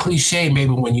like a cliche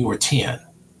maybe when you were 10.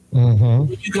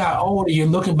 When you got older, you're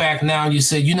looking back now and you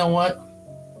say, you know what?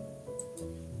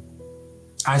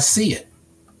 I see it.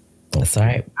 That's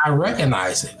right. I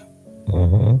recognize it.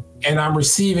 And I'm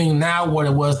receiving now what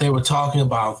it was they were talking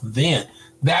about then.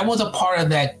 That was a part of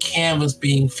that canvas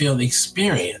being filled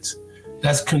experience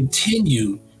that's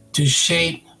continued to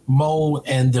shape, mold,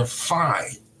 and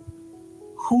define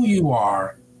who you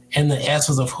are and the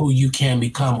essence of who you can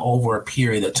become over a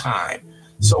period of time.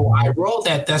 So I wrote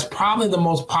that. That's probably the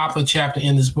most popular chapter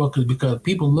in this book because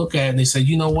people look at it and they say,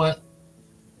 you know what?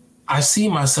 I see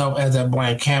myself as that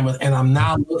blank canvas, and I'm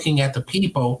now looking at the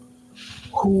people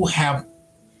who have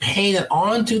painted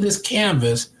onto this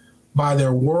canvas by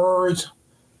their words,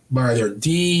 by their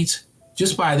deeds,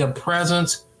 just by their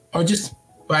presence, or just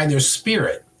by their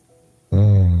spirit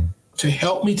to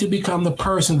help me to become the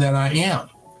person that I am.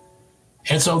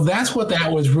 And so that's what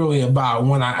that was really about.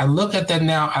 When I look at that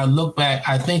now, I look back,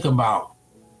 I think about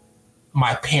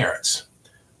my parents.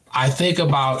 I think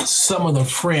about some of the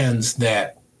friends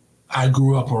that I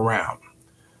grew up around.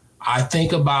 I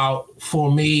think about,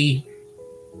 for me,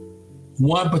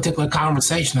 one particular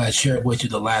conversation I shared with you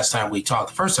the first time we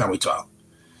talked,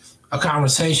 a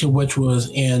conversation which was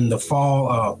in the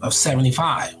fall of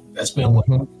 75. That's been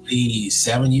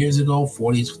 47 years ago,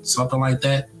 40, something like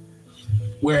that,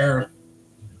 where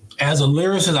as a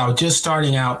lyricist, I was just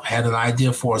starting out, had an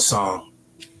idea for a song.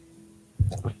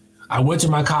 I went to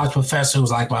my college professor, who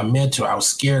was like my mentor. I was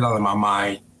scared out of my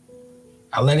mind.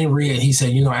 I let him read it. He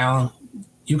said, you know, Alan,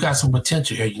 you got some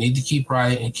potential here. You need to keep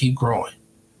writing and keep growing.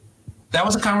 That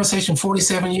was a conversation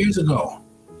 47 years ago.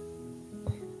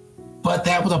 But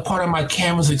that was a part of my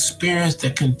canvas experience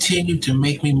that continued to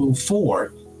make me move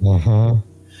forward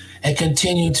and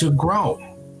continue to grow.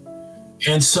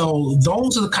 And so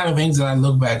those are the kind of things that I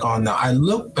look back on now. I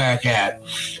look back at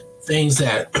things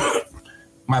that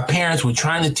my parents were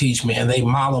trying to teach me, and they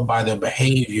modeled by their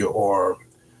behavior, or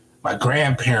my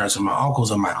grandparents or my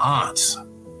uncles and my aunts.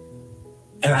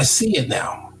 And I see it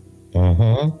now.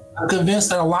 Mm-hmm. I'm convinced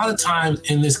that a lot of times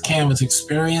in this canvas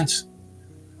experience,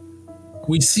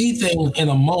 we see things in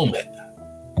a moment,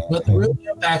 but the real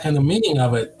impact and the meaning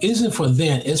of it isn't for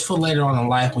then, it's for later on in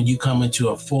life when you come into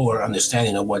a fuller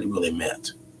understanding of what it really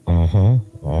meant.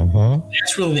 Mm-hmm. Mm-hmm.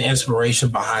 That's really the inspiration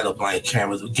behind a blank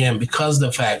canvas. Again, because of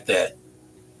the fact that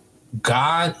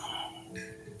God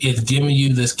is giving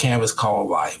you this canvas called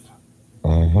life.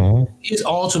 Mm-hmm. He's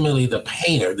ultimately the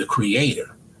painter, the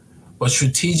creator. But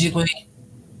strategically,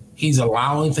 he's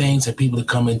allowing things and people to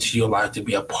come into your life to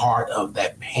be a part of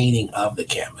that painting of the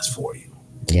canvas for you.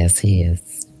 Yes, he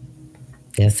is.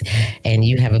 Yes. And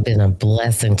you have been a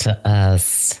blessing to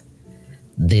us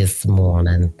this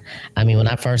morning. I mean, when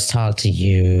I first talked to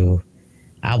you,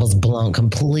 I was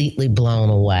completely blown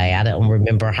away. I don't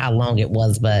remember how long it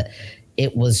was, but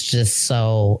it was just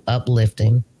so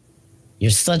uplifting.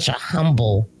 You're such a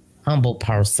humble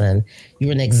person.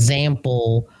 You're an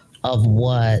example of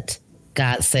what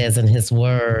God says in his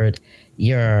word.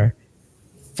 Your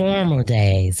former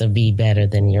days will be better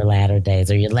than your latter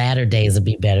days, or your latter days will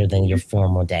be better than your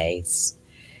former days.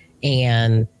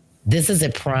 And this is a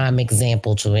prime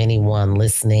example to anyone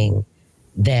listening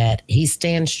that he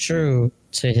stands true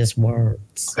to his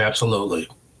words. Absolutely.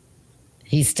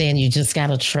 You just got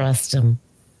to trust him.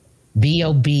 Be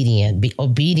obedient.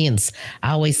 Obedience.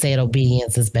 I always say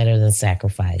obedience is better than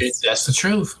sacrifice. That's the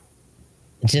truth.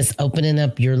 Just opening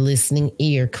up your listening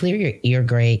ear, clear your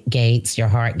gates, your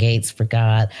heart gates for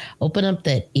God. Open up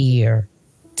that ear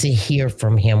to hear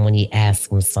from him when you ask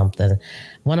him something.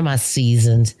 One of my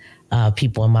seasoned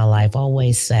people in my life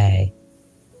always say,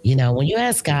 when you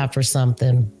ask God for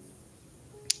something,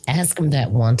 ask him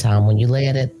that one time when you lay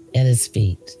it at his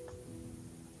feet.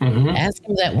 Mm-hmm. Ask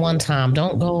him that one time.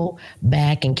 Don't go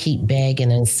back and keep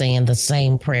begging and saying the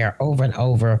same prayer over and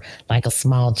over like a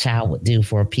small child would do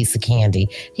for a piece of candy.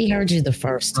 He heard you the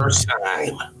first time.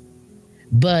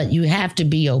 But you have to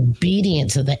be obedient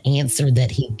to the answer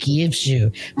that he gives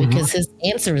you, because his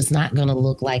answer is not going to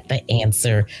look like the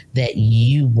answer that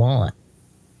you want.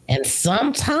 And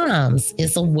sometimes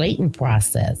it's a waiting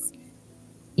process.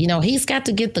 He's got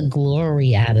to get the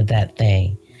glory out of that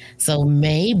thing. So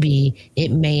maybe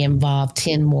it may involve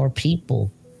 10 more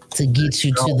people to get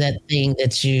you to that thing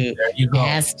that you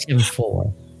asked him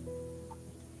for.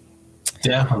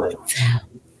 Definitely.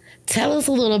 Tell us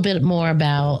a little bit more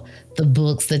about the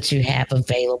books that you have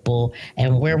available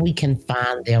and where we can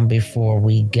find them before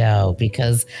we go,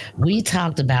 because we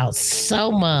talked about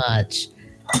so much.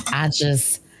 I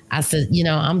said,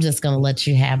 I'm just going to let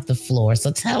you have the floor.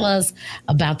 So tell us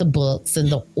about the books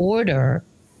and the order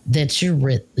that you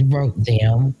wrote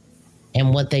them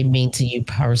and what they mean to you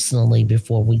personally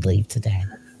before we leave today.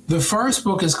 The first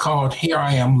book is called Here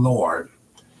I Am, Lord.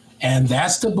 And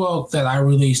that's the book that I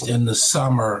released in the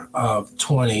summer of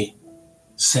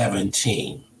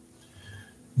 2017.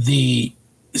 The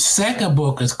second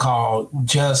book is called In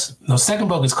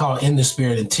the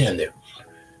Spirit Intended.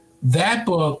 That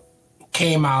book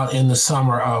came out in the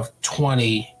summer of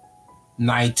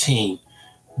 2019.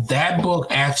 That book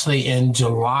actually in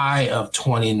July of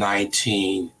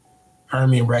 2019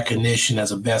 earned me recognition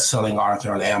as a best-selling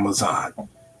author on Amazon.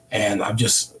 And I'm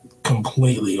just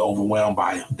completely overwhelmed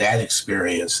by that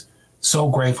experience. So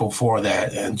grateful for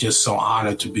that and just so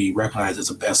honored to be recognized as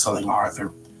a best-selling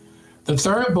author. The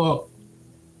third book,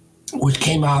 which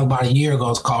came out about a year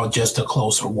ago, is called Just a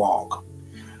Closer Walk.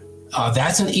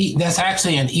 That's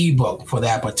actually an ebook for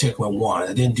that particular one.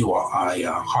 I didn't do a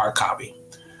hard copy.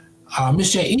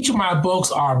 Ms. J, each of my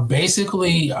books are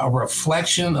basically a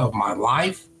reflection of my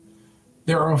life.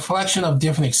 They're a reflection of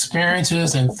different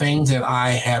experiences and things that I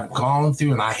have gone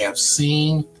through and I have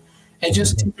seen, and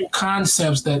just different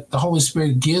concepts that the Holy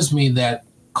Spirit gives me that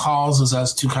causes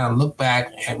us to kind of look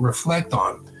back and reflect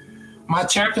on. My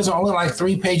chapters are only like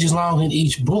 3 pages long in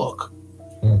each book.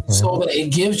 So that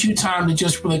it gives you time to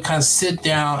just really kind of sit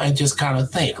down and just kind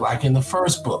of think. Like in the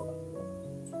first book,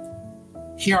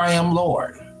 Here I Am,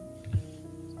 Lord,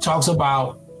 talks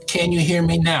about, can you hear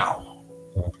me now?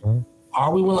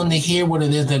 Are we willing to hear what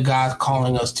it is that God's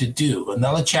calling us to do?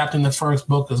 Another chapter in the first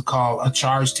book is called A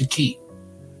Charge to Keep.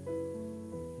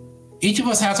 Each of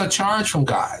us has a charge from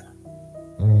God.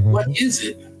 What is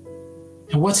it?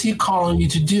 And what's he calling you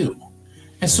to do?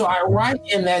 And so I write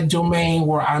in that domain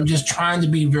where I'm just trying to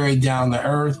be very down to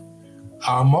earth.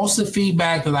 Most of the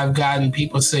feedback that I've gotten,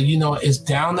 people say, it's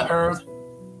down to earth.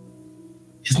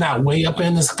 It's not way up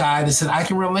in the sky. They said, I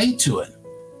can relate to it.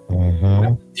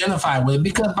 Identify with it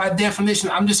because by definition,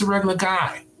 I'm just a regular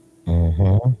guy.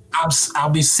 I'll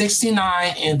be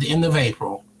 69 in the end of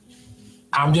April.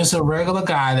 I'm just a regular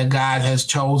guy that God has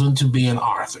chosen to be an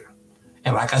author.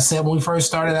 And like I said, when we first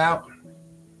started out,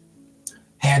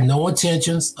 had no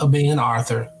intentions of being an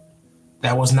author.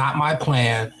 That was not my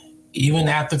plan. Even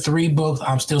after 3 books,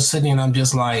 I'm still sitting and I'm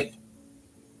just like,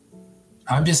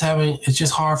 it's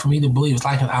just hard for me to believe. It's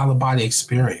like an out of body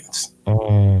experience.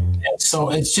 And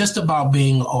so it's just about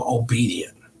being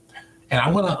obedient. And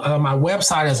I'm going to, my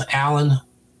website is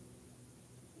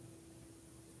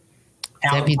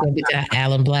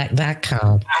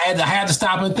www.alanblack.com. I had to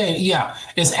stop and think. Yeah,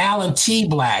 it's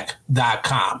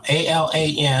alantblack.com.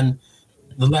 ALAN,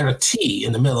 the letter T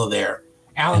in the middle there.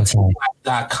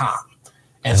 alantblack.com.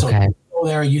 And so you go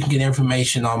there, you can get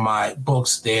information on my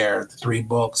books there, the 3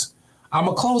 books. I'm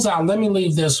going to close out. Let me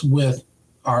leave this with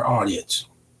our audience.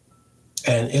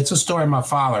 And it's a story my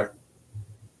father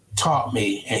taught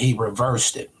me, and he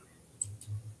reversed it.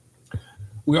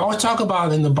 We always talk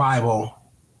about in the Bible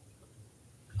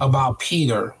about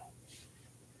Peter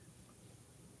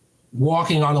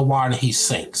walking on the water and he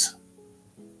sinks.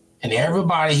 And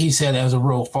everybody, he said, as a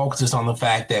rule, focuses on the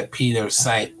fact that Peter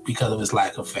sank because of his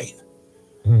lack of faith.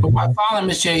 But my father,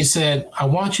 Miss J, said, I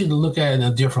want you to look at it in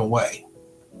a different way.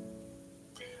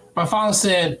 My father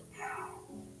said,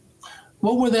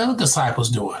 what were the other disciples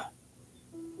doing?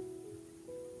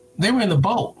 They were in the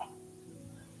boat.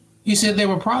 He said they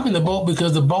were probably in the boat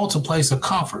because the boat's a place of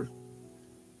comfort.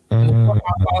 And what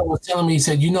my father was telling me, he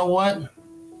said, you know what?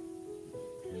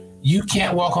 You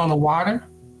can't walk on the water.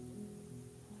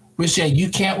 Miss J, you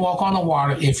can't walk on the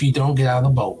water if you don't get out of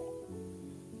the boat.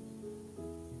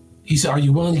 He said, are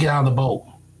you willing to get out of the boat?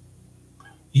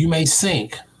 You may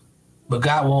sink, but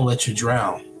God won't let you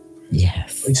drown.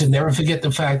 Yes. He said, never forget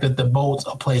the fact that the boat's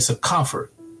a place of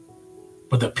comfort.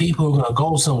 But the people who are going to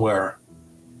go somewhere,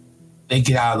 they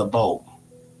get out of the boat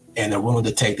and they're willing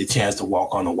to take the chance to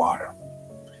walk on the water.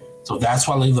 So that's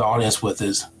what I leave the audience with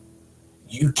is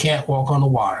you can't walk on the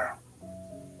water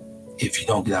if you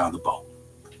don't get out of the boat.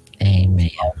 Amen.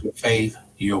 Your faith,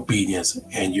 your obedience,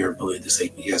 and your ability to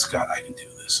say, yes, God, I can do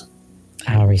this.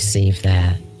 I receive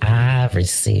that. I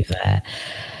receive that.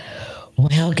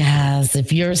 Well, guys,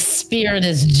 if your spirit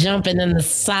is jumping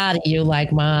inside of you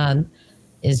like mine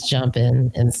is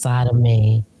jumping inside of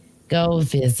me, go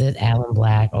visit Alan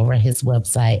Black over at his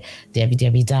website,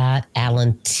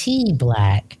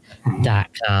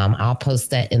 www.alantblack.com. I'll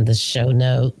post that in the show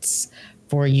notes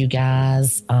for you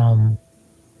guys.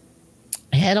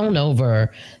 Head on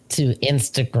over to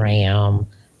Instagram,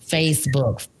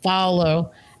 Facebook,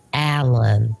 follow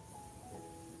Alan.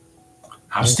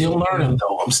 I'm still learning,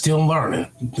 though. I'm still learning.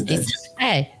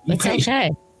 Hey, it's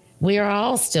okay. We are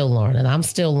all still learning. I'm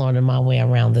still learning my way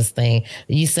around this thing.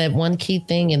 You said one key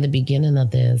thing in the beginning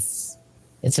of this.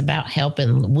 It's about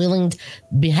helping,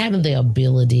 having the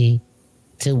ability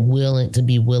to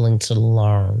be willing to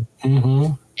learn.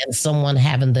 And someone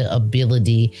having the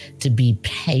ability to be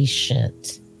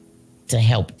patient to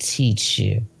help teach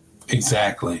you.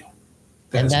 Exactly.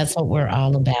 And that's what we're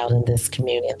all about in this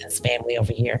community, in this family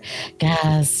over here.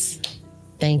 Guys,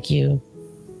 thank you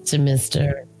to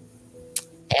Mr.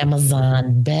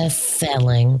 Amazon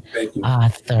best-selling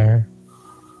author,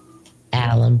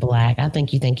 Alan Black.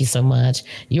 Thank you so much.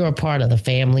 You're a part of the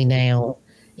family now.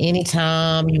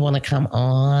 Anytime you want to come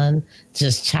on,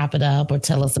 just chop it up or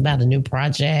tell us about a new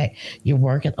project you're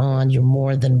working on, you're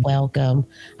more than welcome.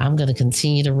 I'm going to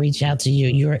continue to reach out to you.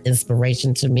 You're an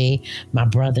inspiration to me, my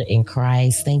brother in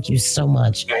Christ. Thank you so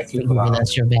much for giving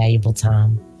us your valuable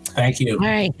time. Thank you. All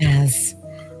right, guys.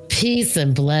 Peace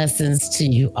and blessings to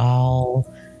you all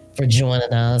for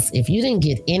joining us. If you didn't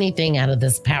get anything out of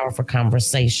this powerful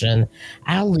conversation,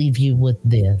 I'll leave you with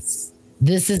this.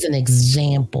 This is an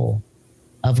example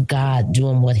of God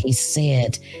doing what he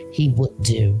said he would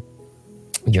do.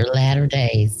 Your latter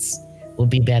days will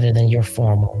be better than your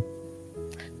former.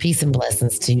 Peace and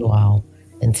blessings to you all.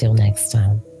 Until next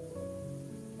time.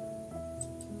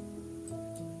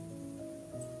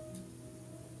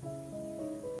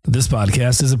 This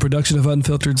podcast is a production of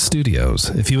Unfiltered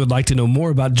Studios. If you would like to know more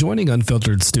about joining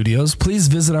Unfiltered Studios, please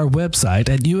visit our website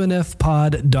at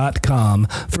unfpod.com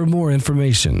for more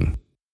information.